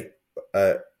like, okay,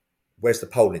 where's the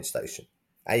polling station?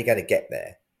 How are you going to get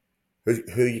there?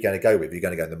 Who are you going to go with? You're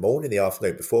going to go in the morning, the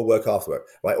afternoon, before work, after work,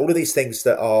 right? All of these things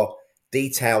that are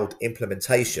detailed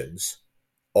implementations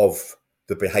of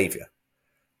the behaviour.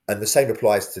 And the same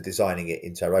applies to designing it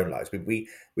into our own lives. We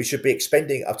should be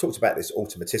expending, I've talked about this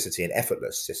automaticity and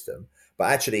effortless system,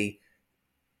 but actually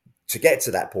to get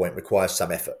to that point requires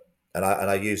some effort. And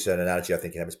I use an analogy, I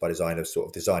think, in Habits by Design, of sort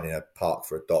of designing a park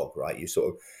for a dog, right? You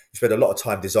spend a lot of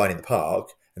time designing the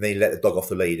park, and then you let the dog off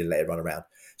the lead and let it run around.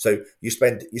 So you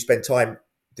spend time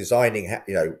designing,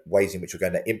 ways in which you're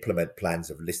going to implement plans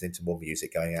of listening to more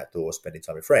music, going outdoors, spending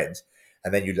time with friends,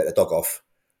 and then you let the dog off,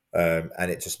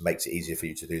 and it just makes it easier for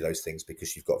you to do those things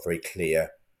because you've got very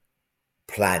clear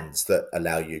plans that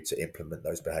allow you to implement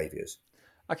those behaviours.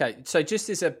 Okay, so just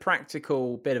as a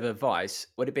practical bit of advice,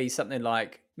 would it be something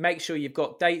like, make sure you've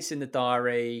got dates in the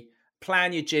diary,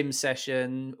 plan your gym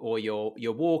session or your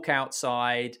walk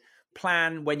outside,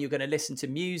 plan when you're going to listen to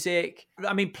music?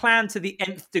 I mean, plan to the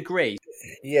nth degree.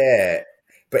 Yeah,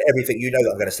 but everything, that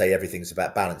I'm going to say everything's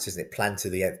about balance, isn't it? Plan to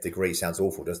the nth degree sounds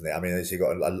awful, doesn't it? I mean, you've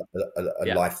got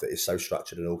a life that is so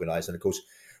structured and organised. And of course,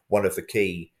 one of the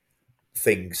key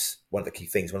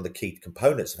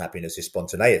components of happiness is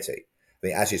spontaneity. I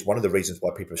think actually it's one of the reasons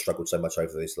why people have struggled so much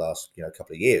over this last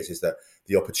couple of years is that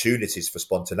the opportunities for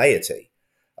spontaneity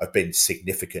have been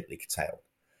significantly curtailed.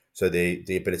 So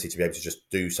the ability to be able to just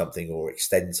do something or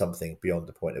extend something beyond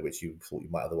the point at which you thought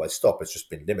you might otherwise stop has just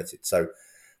been limited. So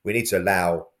we need to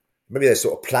allow, maybe there's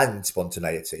sort of planned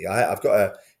spontaneity. I've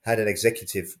had an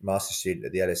executive master student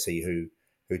at the LSE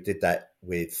who did that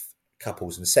with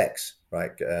couples and sex,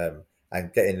 right?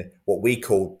 and getting what we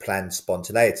call planned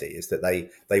spontaneity, is that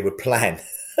they would plan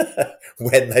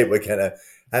when they were going to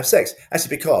have sex.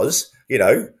 Actually, because,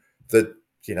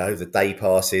 the day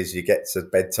passes, you get to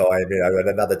bedtime, and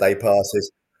another day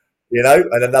passes,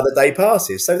 and another day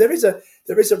passes. So there is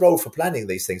a role for planning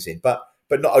these things in, but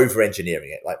not over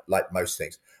engineering it like most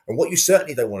things. And what you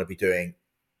certainly don't want to be doing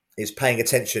is paying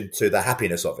attention to the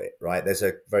happiness of it, right? There's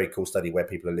a very cool study where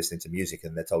people are listening to music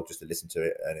and they're told just to listen to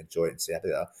it and enjoy it and see how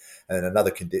they are. And then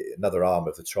another arm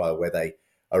of the trial where they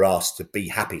are asked to be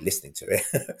happy listening to it.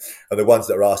 And the ones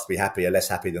that are asked to be happy are less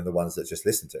happy than the ones that just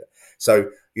listen to it. So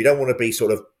you don't want to be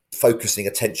sort of focusing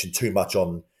attention too much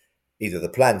on either the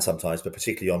plan sometimes, but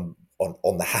particularly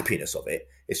on the happiness of it.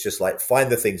 It's just like,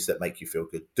 find the things that make you feel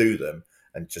good, do them,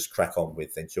 and just crack on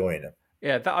with enjoying them.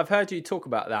 Yeah, I've heard you talk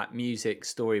about that music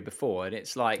story before, and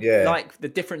it's like the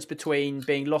difference between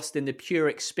being lost in the pure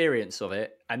experience of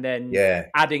it and then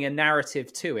adding a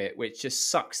narrative to it, which just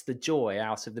sucks the joy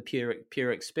out of the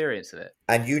pure experience of it.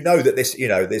 And that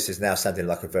this is now sounding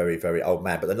like a very, very old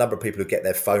man, but the number of people who get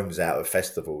their phones out of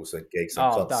festivals and gigs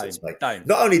and concerts, don't.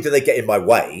 Not only do they get in my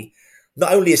way,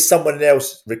 not only is someone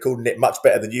else recording it much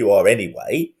better than you are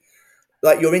anyway,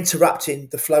 like, you're interrupting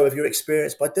the flow of your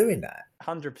experience by doing that.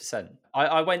 100%.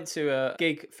 I went to a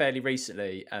gig fairly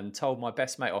recently and told my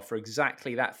best mate off for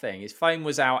exactly that thing. His phone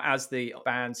was out as the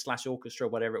band / orchestra,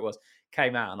 whatever it was,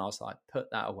 came out, and I was like,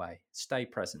 put that away. Stay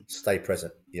present. Stay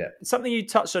present, yeah. Something you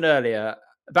touched on earlier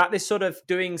about this sort of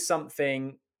doing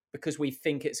something because we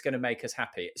think it's going to make us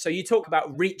happy. So you talk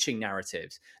about reaching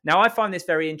narratives. Now, I find this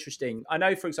very interesting. I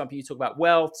know, for example, you talk about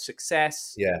wealth,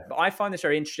 success. Yeah. But I find this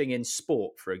very interesting in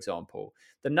sport, for example.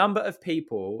 The number of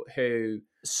people who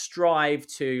strive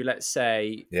to, let's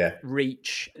say,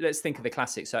 reach, let's think of the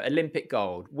classics. So Olympic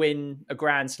gold, win a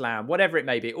Grand Slam, whatever it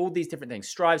may be, all these different things,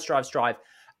 strive.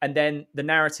 And then the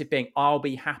narrative being, I'll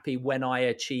be happy when I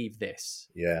achieve this.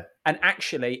 Yeah. And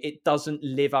actually, it doesn't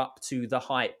live up to the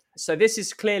hype. So this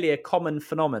is clearly a common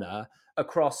phenomena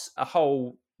across a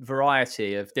whole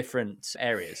variety of different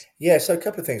areas. Yeah, so a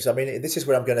couple of things. I mean, this is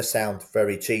where I'm going to sound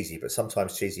very cheesy, but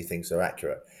sometimes cheesy things are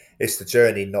accurate. It's the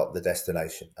journey, not the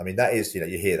destination. I mean, that is,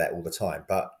 you hear that all the time,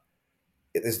 but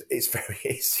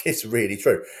it's really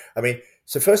true. I mean,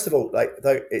 so first of all,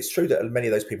 it's true that many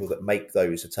of those people that make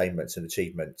those attainments and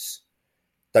achievements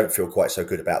don't feel quite so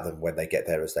good about them when they get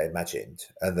there as they imagined,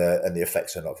 and the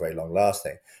effects are not very long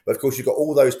lasting. But of course, you've got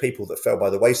all those people that fell by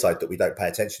the wayside that we don't pay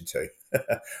attention to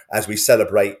as we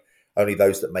celebrate only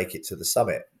those that make it to the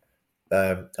summit.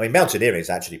 I mean, mountaineering is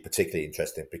actually particularly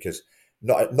interesting because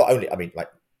not only, I mean, like,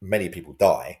 many people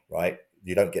die, right?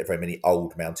 You don't get very many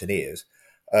old mountaineers.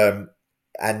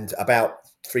 And about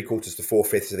 3/4 to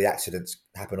 4/5 of the accidents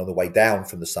happen on the way down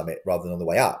from the summit rather than on the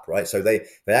way up, right? So they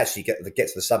actually get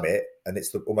to the summit, and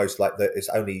it's almost like they're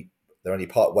only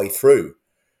part way through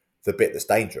the bit that's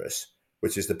dangerous,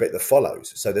 which is the bit that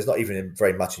follows. So there's not even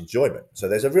very much enjoyment. So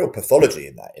there's a real pathology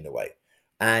in that, in a way.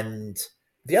 And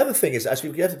the other thing is, as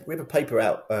we have a paper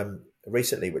out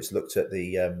recently which looked at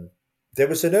the there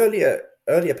was an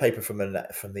earlier paper from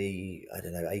the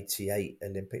 88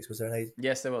 Olympics. Was there an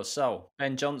Yes, there was. Seoul,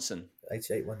 Ben Johnson,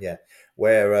 88 one, yeah,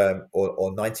 where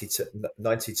or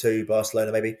 92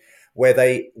 Barcelona maybe, where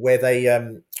they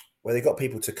got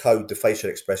people to code the facial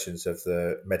expressions of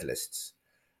the medalists,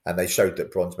 and they showed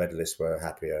that bronze medalists were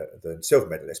happier than silver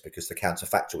medalists because the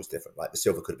counterfactual was different. Like, the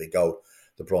silver could have been gold,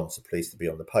 the bronze are pleased to be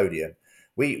on the podium.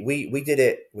 We did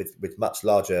it with much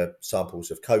larger samples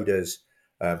of coders.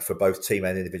 For both team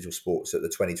and individual sports at the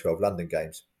 2012 London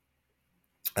Games.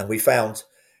 And we found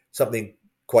something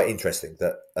quite interesting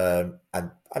that,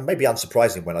 and maybe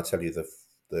unsurprising when I tell you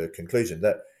the conclusion,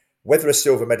 that whether a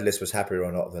silver medalist was happier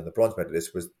or not than the bronze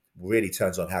medalist really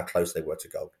turns on how close they were to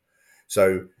gold.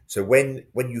 So when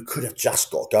you could have just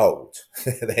got gold,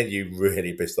 then you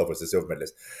really pissed off as a silver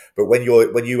medalist. But when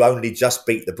you only just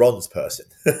beat the bronze person,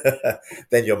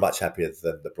 then you're much happier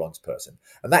than the bronze person.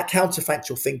 And that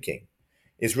counterfactual thinking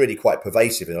is really quite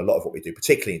pervasive in a lot of what we do,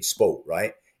 particularly in sport,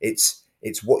 right? It's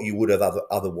what you would have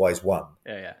otherwise won.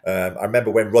 Yeah. I remember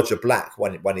when Roger Black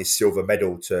won his silver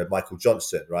medal to Michael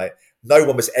Johnson, right? No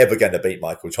one was ever going to beat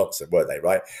Michael Johnson, were they,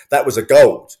 right? That was a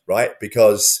gold, right?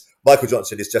 Because Michael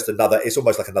Johnson is just it's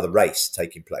almost like another race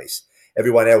taking place.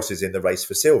 Everyone else is in the race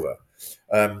for silver.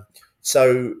 I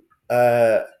do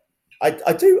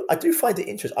find it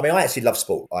interesting. I mean, I actually love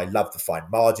sport. I love the fine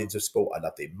margins of sport. I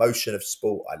love the emotion of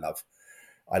sport. I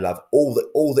love all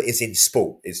that is in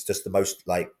sport. Is just the most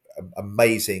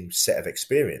amazing set of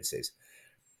experiences.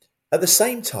 At the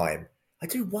same time, I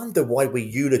do wonder why we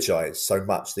eulogize so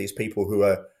much these people who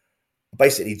are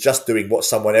basically just doing what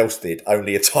someone else did,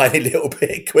 only a tiny little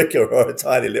bit quicker or a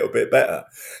tiny little bit better.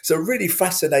 So really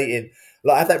fascinating.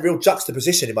 Like I have that real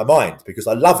juxtaposition in my mind because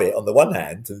I love it on the one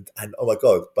hand and oh my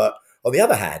God, but on the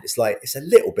other hand, it's like, it's a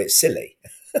little bit silly.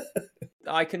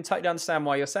 I can totally understand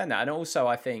why you're saying that. And also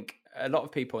I think a lot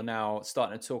of people are now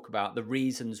starting to talk about the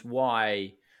reasons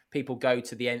why people go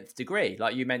to the nth degree.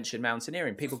 Like you mentioned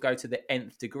mountaineering, people go to the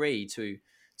nth degree to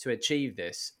achieve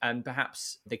this and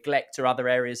perhaps neglect or other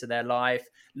areas of their life,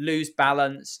 lose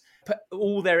balance, put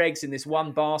all their eggs in this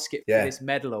one basket for this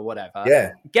medal or whatever.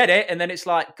 Yeah. Get it. And then it's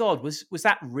like, God, was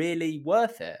that really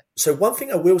worth it? So one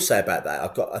thing I will say about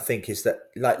that, I think is that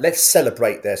like, let's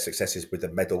celebrate their successes with the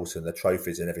medals and the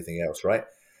trophies and everything else, right?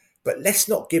 But let's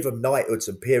not give them knighthoods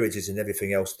and peerages and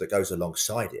everything else that goes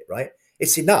alongside it, right?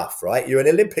 It's enough, right? You're an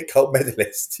Olympic gold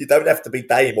medalist. You don't have to be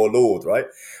Dame or Lord, right?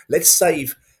 Let's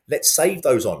save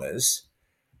those honours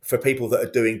for people that are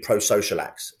doing pro-social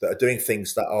acts, that are doing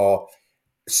things that are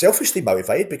selfishly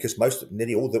motivated, because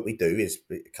nearly all that we do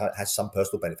has some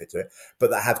personal benefit to it, but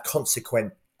that have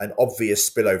consequent and obvious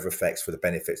spillover effects for the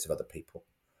benefits of other people.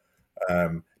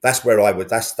 That's what I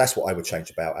would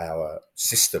change about our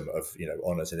system of,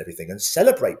 honours and everything, and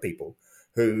celebrate people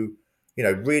who,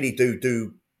 really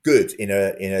do good in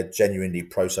a genuinely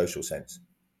pro-social sense.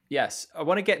 Yes, I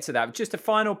want to get to that. Just a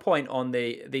final point on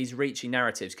these reaching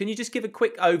narratives. Can you just give a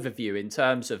quick overview in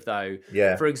terms of, though,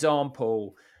 for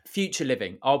example, future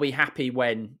living? Are we happy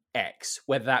when X,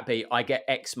 whether that be I get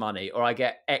X money or I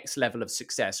get X level of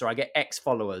success or I get X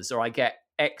followers or I get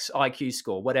X IQ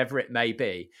score, whatever it may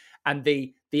be, and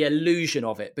the illusion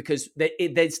of it, because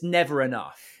there's never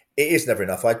enough. It is never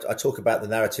enough. I talk about the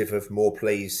narrative of more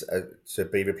please to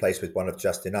be replaced with one of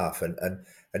just enough, and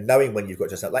knowing when you've got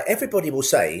just enough. Like everybody will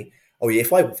say, "Oh yeah,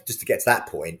 if I just to get to that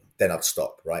point, then I'd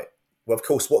stop." Right? Well, of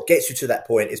course, what gets you to that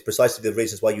point is precisely the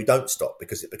reasons why you don't stop,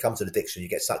 because it becomes an addiction. You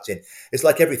get sucked in. It's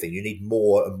like everything; you need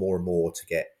more and more and more to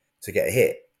get a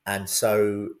hit. And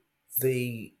so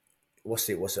the what's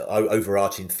the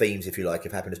overarching themes, if you like,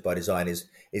 of Happiness by Design is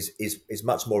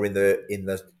much more in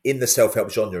the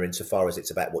self-help genre, insofar as it's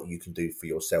about what you can do for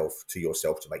yourself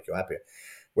to make you happier.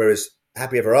 Whereas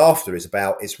Happy Ever After is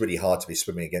about, it's really hard to be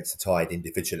swimming against the tide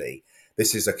individually.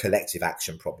 This is a collective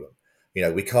action problem.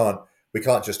 We can't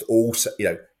just all,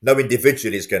 no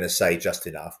individual is going to say just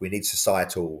enough. We need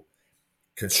societal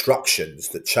constructions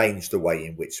that change the way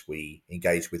in which we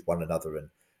engage with one another and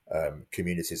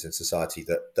communities and society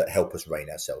that help us rein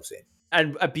ourselves in.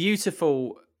 And a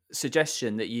beautiful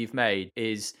suggestion that you've made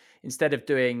is, instead of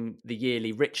doing the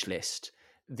yearly rich list,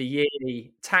 the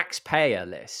yearly taxpayer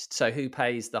list. So who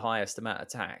pays the highest amount of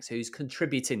tax, who's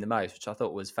contributing the most, which I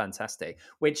thought was fantastic,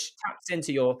 which taps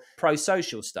into your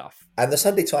pro-social stuff. And the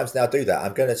Sunday Times now do that.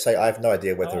 I'm going to say, I have no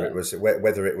idea whether it was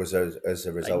as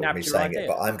a result of me saying it,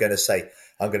 but I'm going to say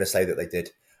that they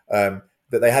did.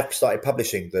 That they have started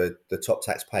publishing the top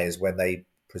taxpayers when they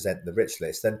present the rich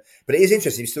list. But it is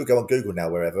interesting. You still go on Google now,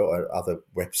 wherever, or other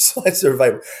websites are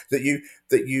available, that you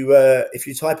if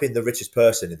you type in the richest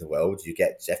person in the world, you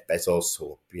get Jeff Bezos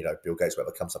or Bill Gates,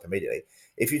 whatever comes up immediately.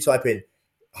 If you type in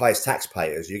highest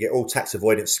taxpayers, you get all tax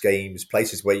avoidance schemes,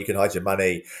 places where you can hide your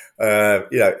money. We're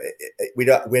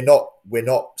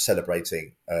not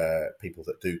celebrating people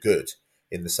that do good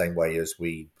in the same way as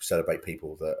we celebrate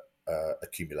people that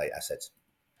accumulate assets.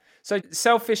 So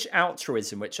selfish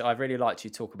altruism, which I really like you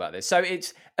to talk about this. So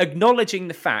it's acknowledging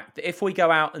the fact that if we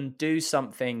go out and do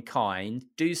something kind,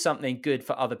 do something good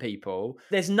for other people,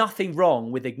 there's nothing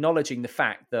wrong with acknowledging the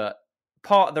fact that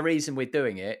part of the reason we're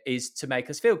doing it is to make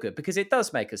us feel good, because it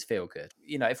does make us feel good.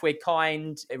 If we're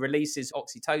kind, it releases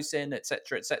oxytocin,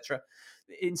 etc., etc.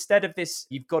 Instead of this,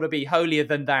 you've got to be holier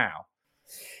than thou.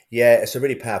 Yeah, it's a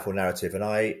really powerful narrative,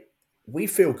 and we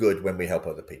feel good when we help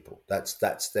other people. That's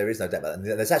there is no doubt about that.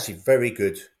 And there's actually very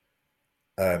good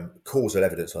causal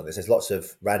evidence on this. There's lots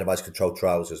of randomized controlled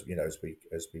trials, as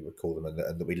we would call them, and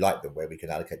that we like them, where we can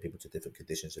allocate people to different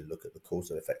conditions and look at the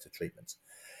causal effect of treatments.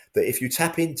 That if you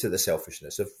tap into the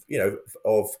selfishness of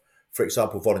for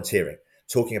example, volunteering,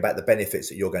 talking about the benefits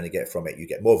that you're going to get from it, you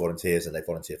get more volunteers and they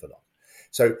volunteer for long.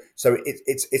 So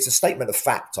it's a statement of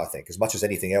fact, I think, as much as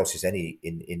anything else is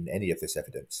in any of this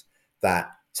evidence, that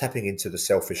tapping into the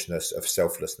selfishness of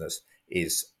selflessness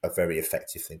is a very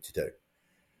effective thing to do.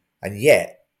 And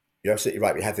yet, you're absolutely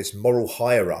right, we have this moral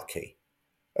hierarchy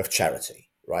of charity,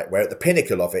 right, where at the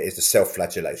pinnacle of it is the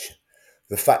self-flagellation,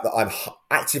 the fact that I'm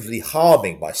actively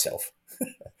harming myself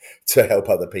to help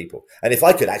other people. And if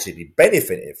I could actually be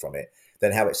benefiting from it,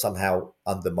 then how it somehow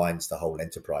undermines the whole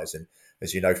enterprise. And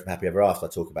as you know from Happy Ever After, I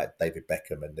talk about David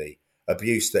Beckham and the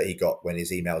abuse that he got when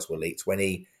his emails were leaked, when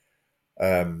he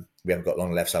We haven't got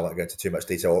long left, so I won't go into too much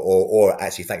detail. Or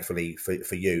actually, thankfully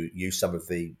for you, use some of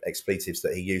the expletives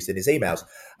that he used in his emails.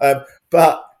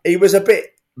 But he was a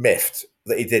bit miffed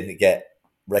that he didn't get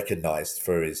recognised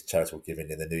for his charitable giving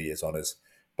in the New Year's honours,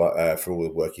 but for all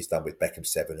the work he's done with Beckham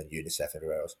 7 and UNICEF and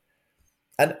everywhere else.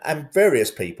 And various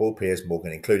people, Piers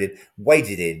Morgan included,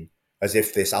 waded in as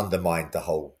if this undermined the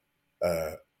whole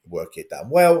work he'd done.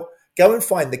 Well, go and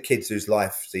find the kids whose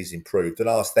lives he's improved and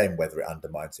ask them whether it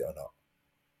undermines it or not.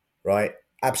 Right?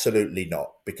 Absolutely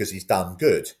not, because he's done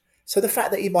good. So the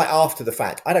fact that he might, after the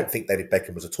fact, I don't think David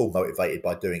Beckham was at all motivated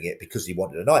by doing it because he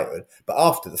wanted a knighthood, but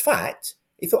after the fact,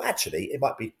 he thought, actually, it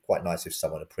might be quite nice if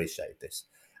someone appreciated this.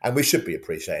 And we should be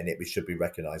appreciating it. We should be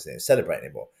recognising it and celebrating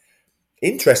it more.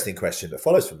 Interesting question that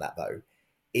follows from that, though,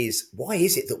 is why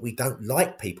is it that we don't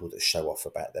like people that show off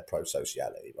about their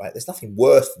pro-sociality, right? There's nothing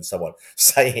worse than someone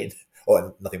saying,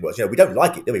 or nothing worse, we don't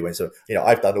like it, do we? When so,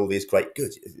 I've done all these great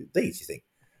good deeds, you think,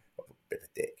 a bit of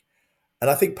a dick.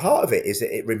 And I think part of it is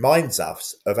that it reminds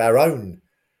us of our own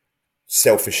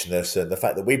selfishness and the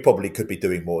fact that we probably could be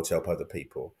doing more to help other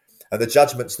people, and the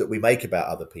judgments that we make about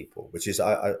other people, which is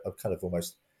I kind of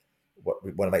almost what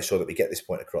we want to make sure that we get this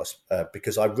point across,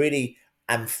 because I really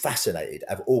am fascinated.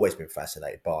 I've always been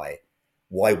fascinated by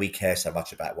why we care so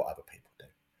much about what other people do,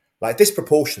 like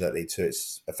disproportionately to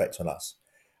its effect on us.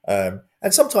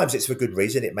 And sometimes it's for good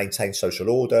reason. It maintains social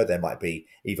order. There might be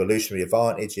evolutionary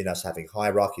advantage in us having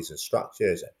hierarchies and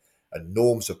structures and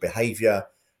norms of behaviour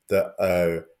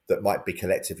that might be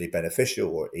collectively beneficial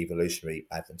or evolutionary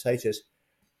advantageous.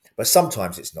 But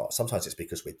sometimes it's not. Sometimes it's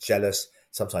because we're jealous.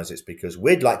 Sometimes it's because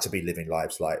we'd like to be living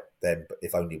lives like them, but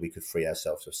if only we could free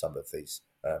ourselves of some of these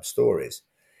stories.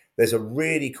 There's a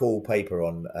really cool paper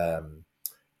on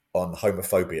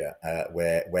homophobia,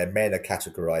 where men are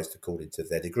categorised according to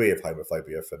their degree of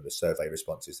homophobia from the survey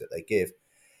responses that they give,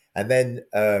 and then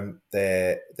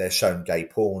they're shown gay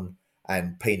porn,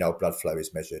 and penile blood flow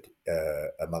is measured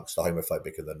amongst the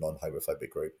homophobic and the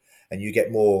non-homophobic group, and you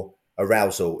get more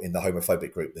arousal in the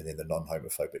homophobic group than in the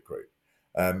non-homophobic group.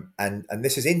 And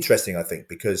this is interesting, I think,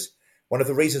 because one of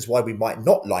the reasons why we might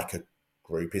not like a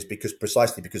group is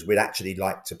precisely because we'd actually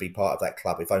like to be part of that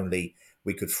club if only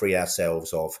we could free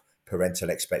ourselves of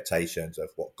parental expectations of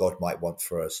what God might want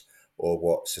for us or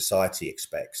what society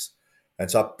expects. And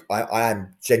so I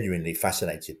am genuinely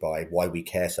fascinated by why we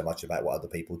care so much about what other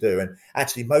people do. And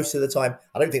actually, most of the time,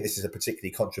 I don't think this is a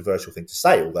particularly controversial thing to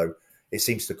say, although it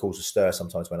seems to cause a stir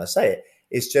sometimes when I say it.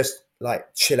 It's just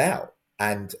like, chill out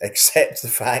and accept the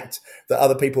fact that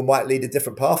other people might lead a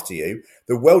different path to you.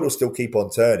 The world will still keep on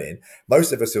turning.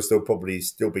 Most of us will probably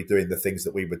be doing the things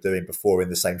that we were doing before in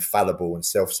the same fallible and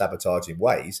self-sabotaging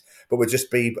ways, but we'll just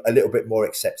be a little bit more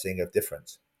accepting of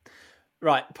difference.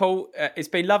 Right, Paul, it's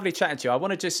been lovely chatting to you. I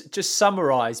want to just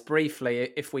summarise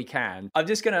briefly, if we can. I'm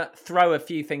just going to throw a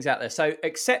few things out there. So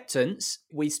acceptance,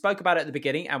 we spoke about it at the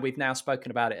beginning and we've now spoken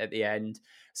about it at the end.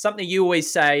 Something you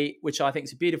always say, which I think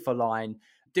is a beautiful line,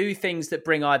 do things that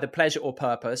bring either pleasure or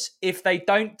purpose. If they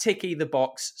don't tick either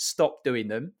box, stop doing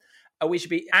them. We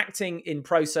should be acting in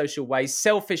pro-social ways,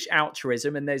 selfish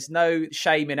altruism, and there's no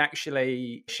shame in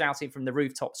actually shouting from the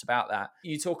rooftops about that.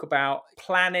 You talk about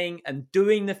planning and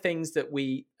doing the things that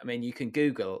you can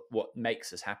Google what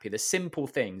makes us happy, the simple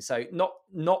things. So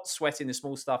not sweating the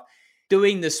small stuff,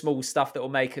 doing the small stuff that will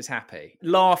make us happy,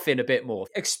 laughing a bit more,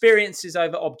 experiences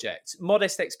over objects,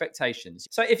 modest expectations.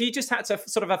 So if you just had to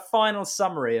sort of a final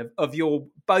summary of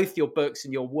both your books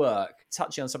and your work,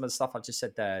 touching on some of the stuff I just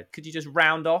said there, could you just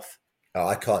round off? Oh,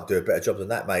 I can't do a better job than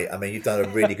that, mate. I mean, you've done a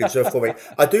really good job for me.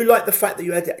 I do like the fact that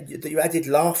you added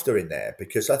laughter in there,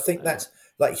 because I think that's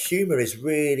like humour is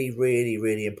really, really,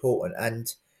 really important. And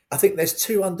I think there's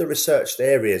two under-researched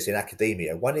areas in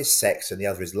academia. One is sex and the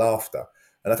other is laughter.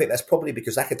 And I think that's probably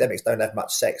because academics don't have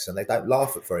much sex and they don't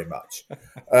laugh at very much.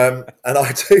 And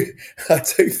I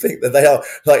do think that they are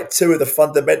like two of the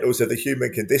fundamentals of the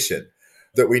human condition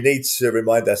that we need to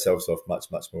remind ourselves of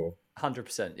much, much more.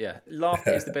 100%, yeah.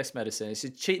 Laughter is the best medicine.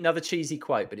 It's another cheesy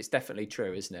quote, but it's definitely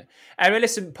true, isn't it? Anyway,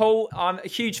 listen, Paul, I'm a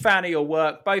huge fan of your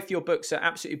work. Both your books are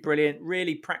absolutely brilliant,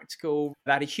 really practical.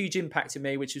 They had a huge impact on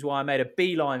me, which is why I made a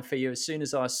beeline for you as soon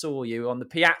as I saw you on the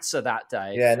piazza that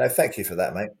day. Yeah, no, thank you for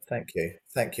that, mate. Thank you.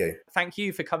 Thank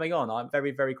you for coming on. I'm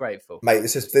very, very grateful. Mate,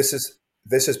 this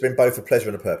has been both a pleasure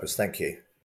and a purpose. Thank you.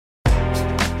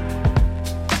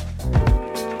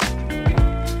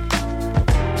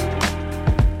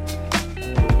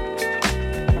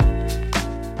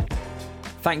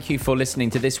 Thank you for listening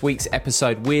to this week's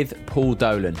episode with Paul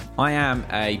Dolan. I am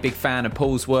a big fan of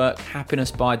Paul's work.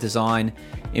 Happiness by Design,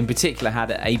 in particular,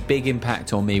 had a big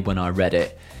impact on me when I read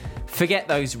it. Forget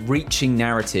those reaching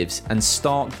narratives and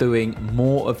start doing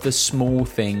more of the small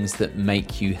things that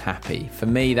make you happy. For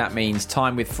me, that means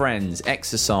time with friends,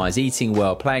 exercise, eating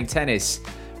well, playing tennis,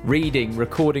 reading,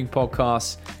 recording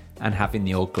podcasts, and having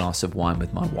the odd glass of wine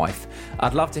with my wife.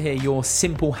 I'd love to hear your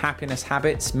simple happiness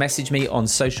habits. Message me on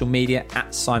social media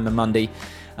at Simon Mundy,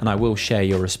 and I will share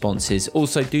your responses.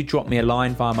 Also, do drop me a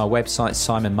line via my website,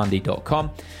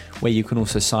 simonmundy.com, where you can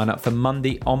also sign up for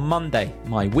Monday on Monday,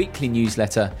 my weekly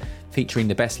newsletter featuring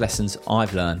the best lessons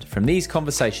I've learned from these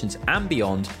conversations and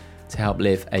beyond to help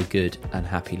live a good and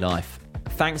happy life.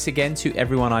 Thanks again to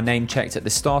everyone I name-checked at the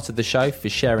start of the show for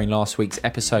sharing last week's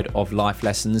episode of Life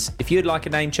Lessons. If you'd like a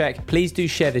name check, please do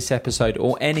share this episode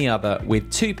or any other with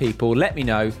 2 people. Let me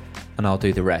know and I'll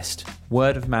do the rest.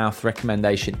 Word of mouth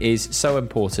recommendation is so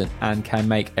important and can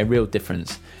make a real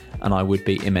difference, and I would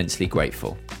be immensely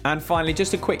grateful. And finally,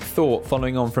 just a quick thought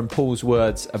following on from Paul's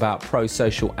words about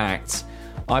pro-social acts.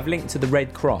 I've linked to the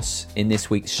Red Cross in this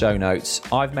week's show notes.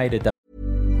 I've made a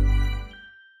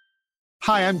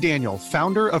Hi, I'm Daniel,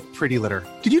 founder of Pretty Litter.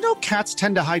 Did you know cats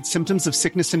tend to hide symptoms of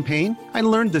sickness and pain? I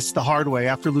learned this the hard way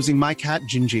after losing my cat,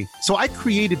 Gingy. So I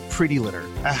created Pretty Litter,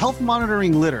 a health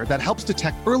monitoring litter that helps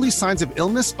detect early signs of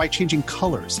illness by changing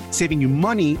colors, saving you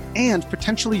money and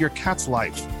potentially your cat's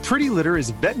life. Pretty Litter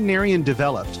is veterinarian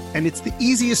developed, and it's the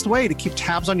easiest way to keep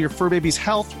tabs on your fur baby's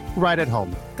health right at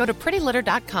home. Go to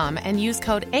prettylitter.com and use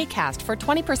code ACAST for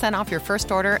 20% off your first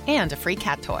order and a free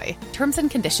cat toy. Terms and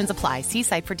conditions apply. See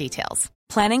site for details.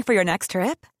 Planning for your next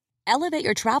trip? Elevate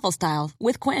your travel style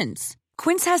with Quince.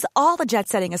 Quince has all the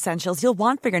jet-setting essentials you'll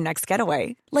want for your next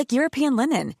getaway, like European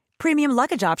linen, premium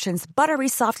luggage options, buttery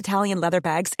soft Italian leather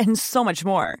bags, and so much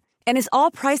more. And is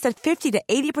all priced at 50 to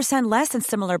 80% less than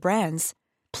similar brands.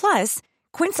 Plus,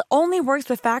 Quince only works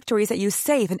with factories that use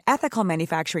safe and ethical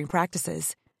manufacturing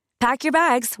practices. Pack your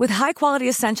bags with high-quality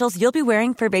essentials you'll be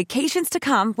wearing for vacations to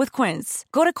come with Quince.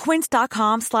 Go to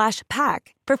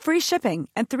quince.com/pack for free shipping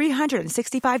and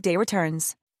 365-day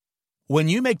returns. When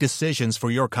you make decisions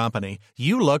for your company,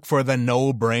 you look for the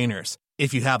no-brainers.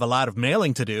 If you have a lot of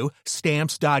mailing to do,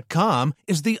 Stamps.com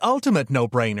is the ultimate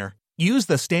no-brainer. Use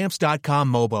the Stamps.com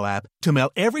mobile app to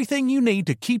mail everything you need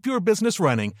to keep your business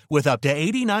running with up to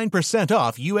 89%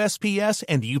 off USPS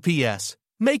and UPS.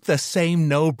 Make the same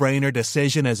no-brainer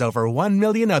decision as over 1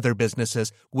 million other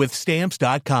businesses with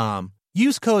Stamps.com.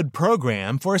 Use code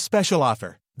PROGRAM for a special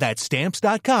offer. That's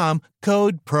Stamps.com,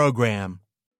 code PROGRAM.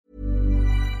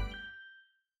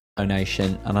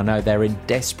 Donation, and I know they're in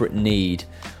desperate need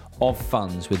of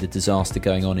funds with the disaster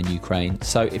going on in Ukraine.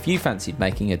 So if you fancied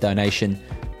making a donation,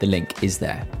 the link is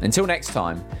there. Until next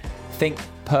time, think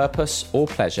purpose or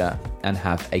pleasure and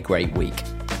have a great week.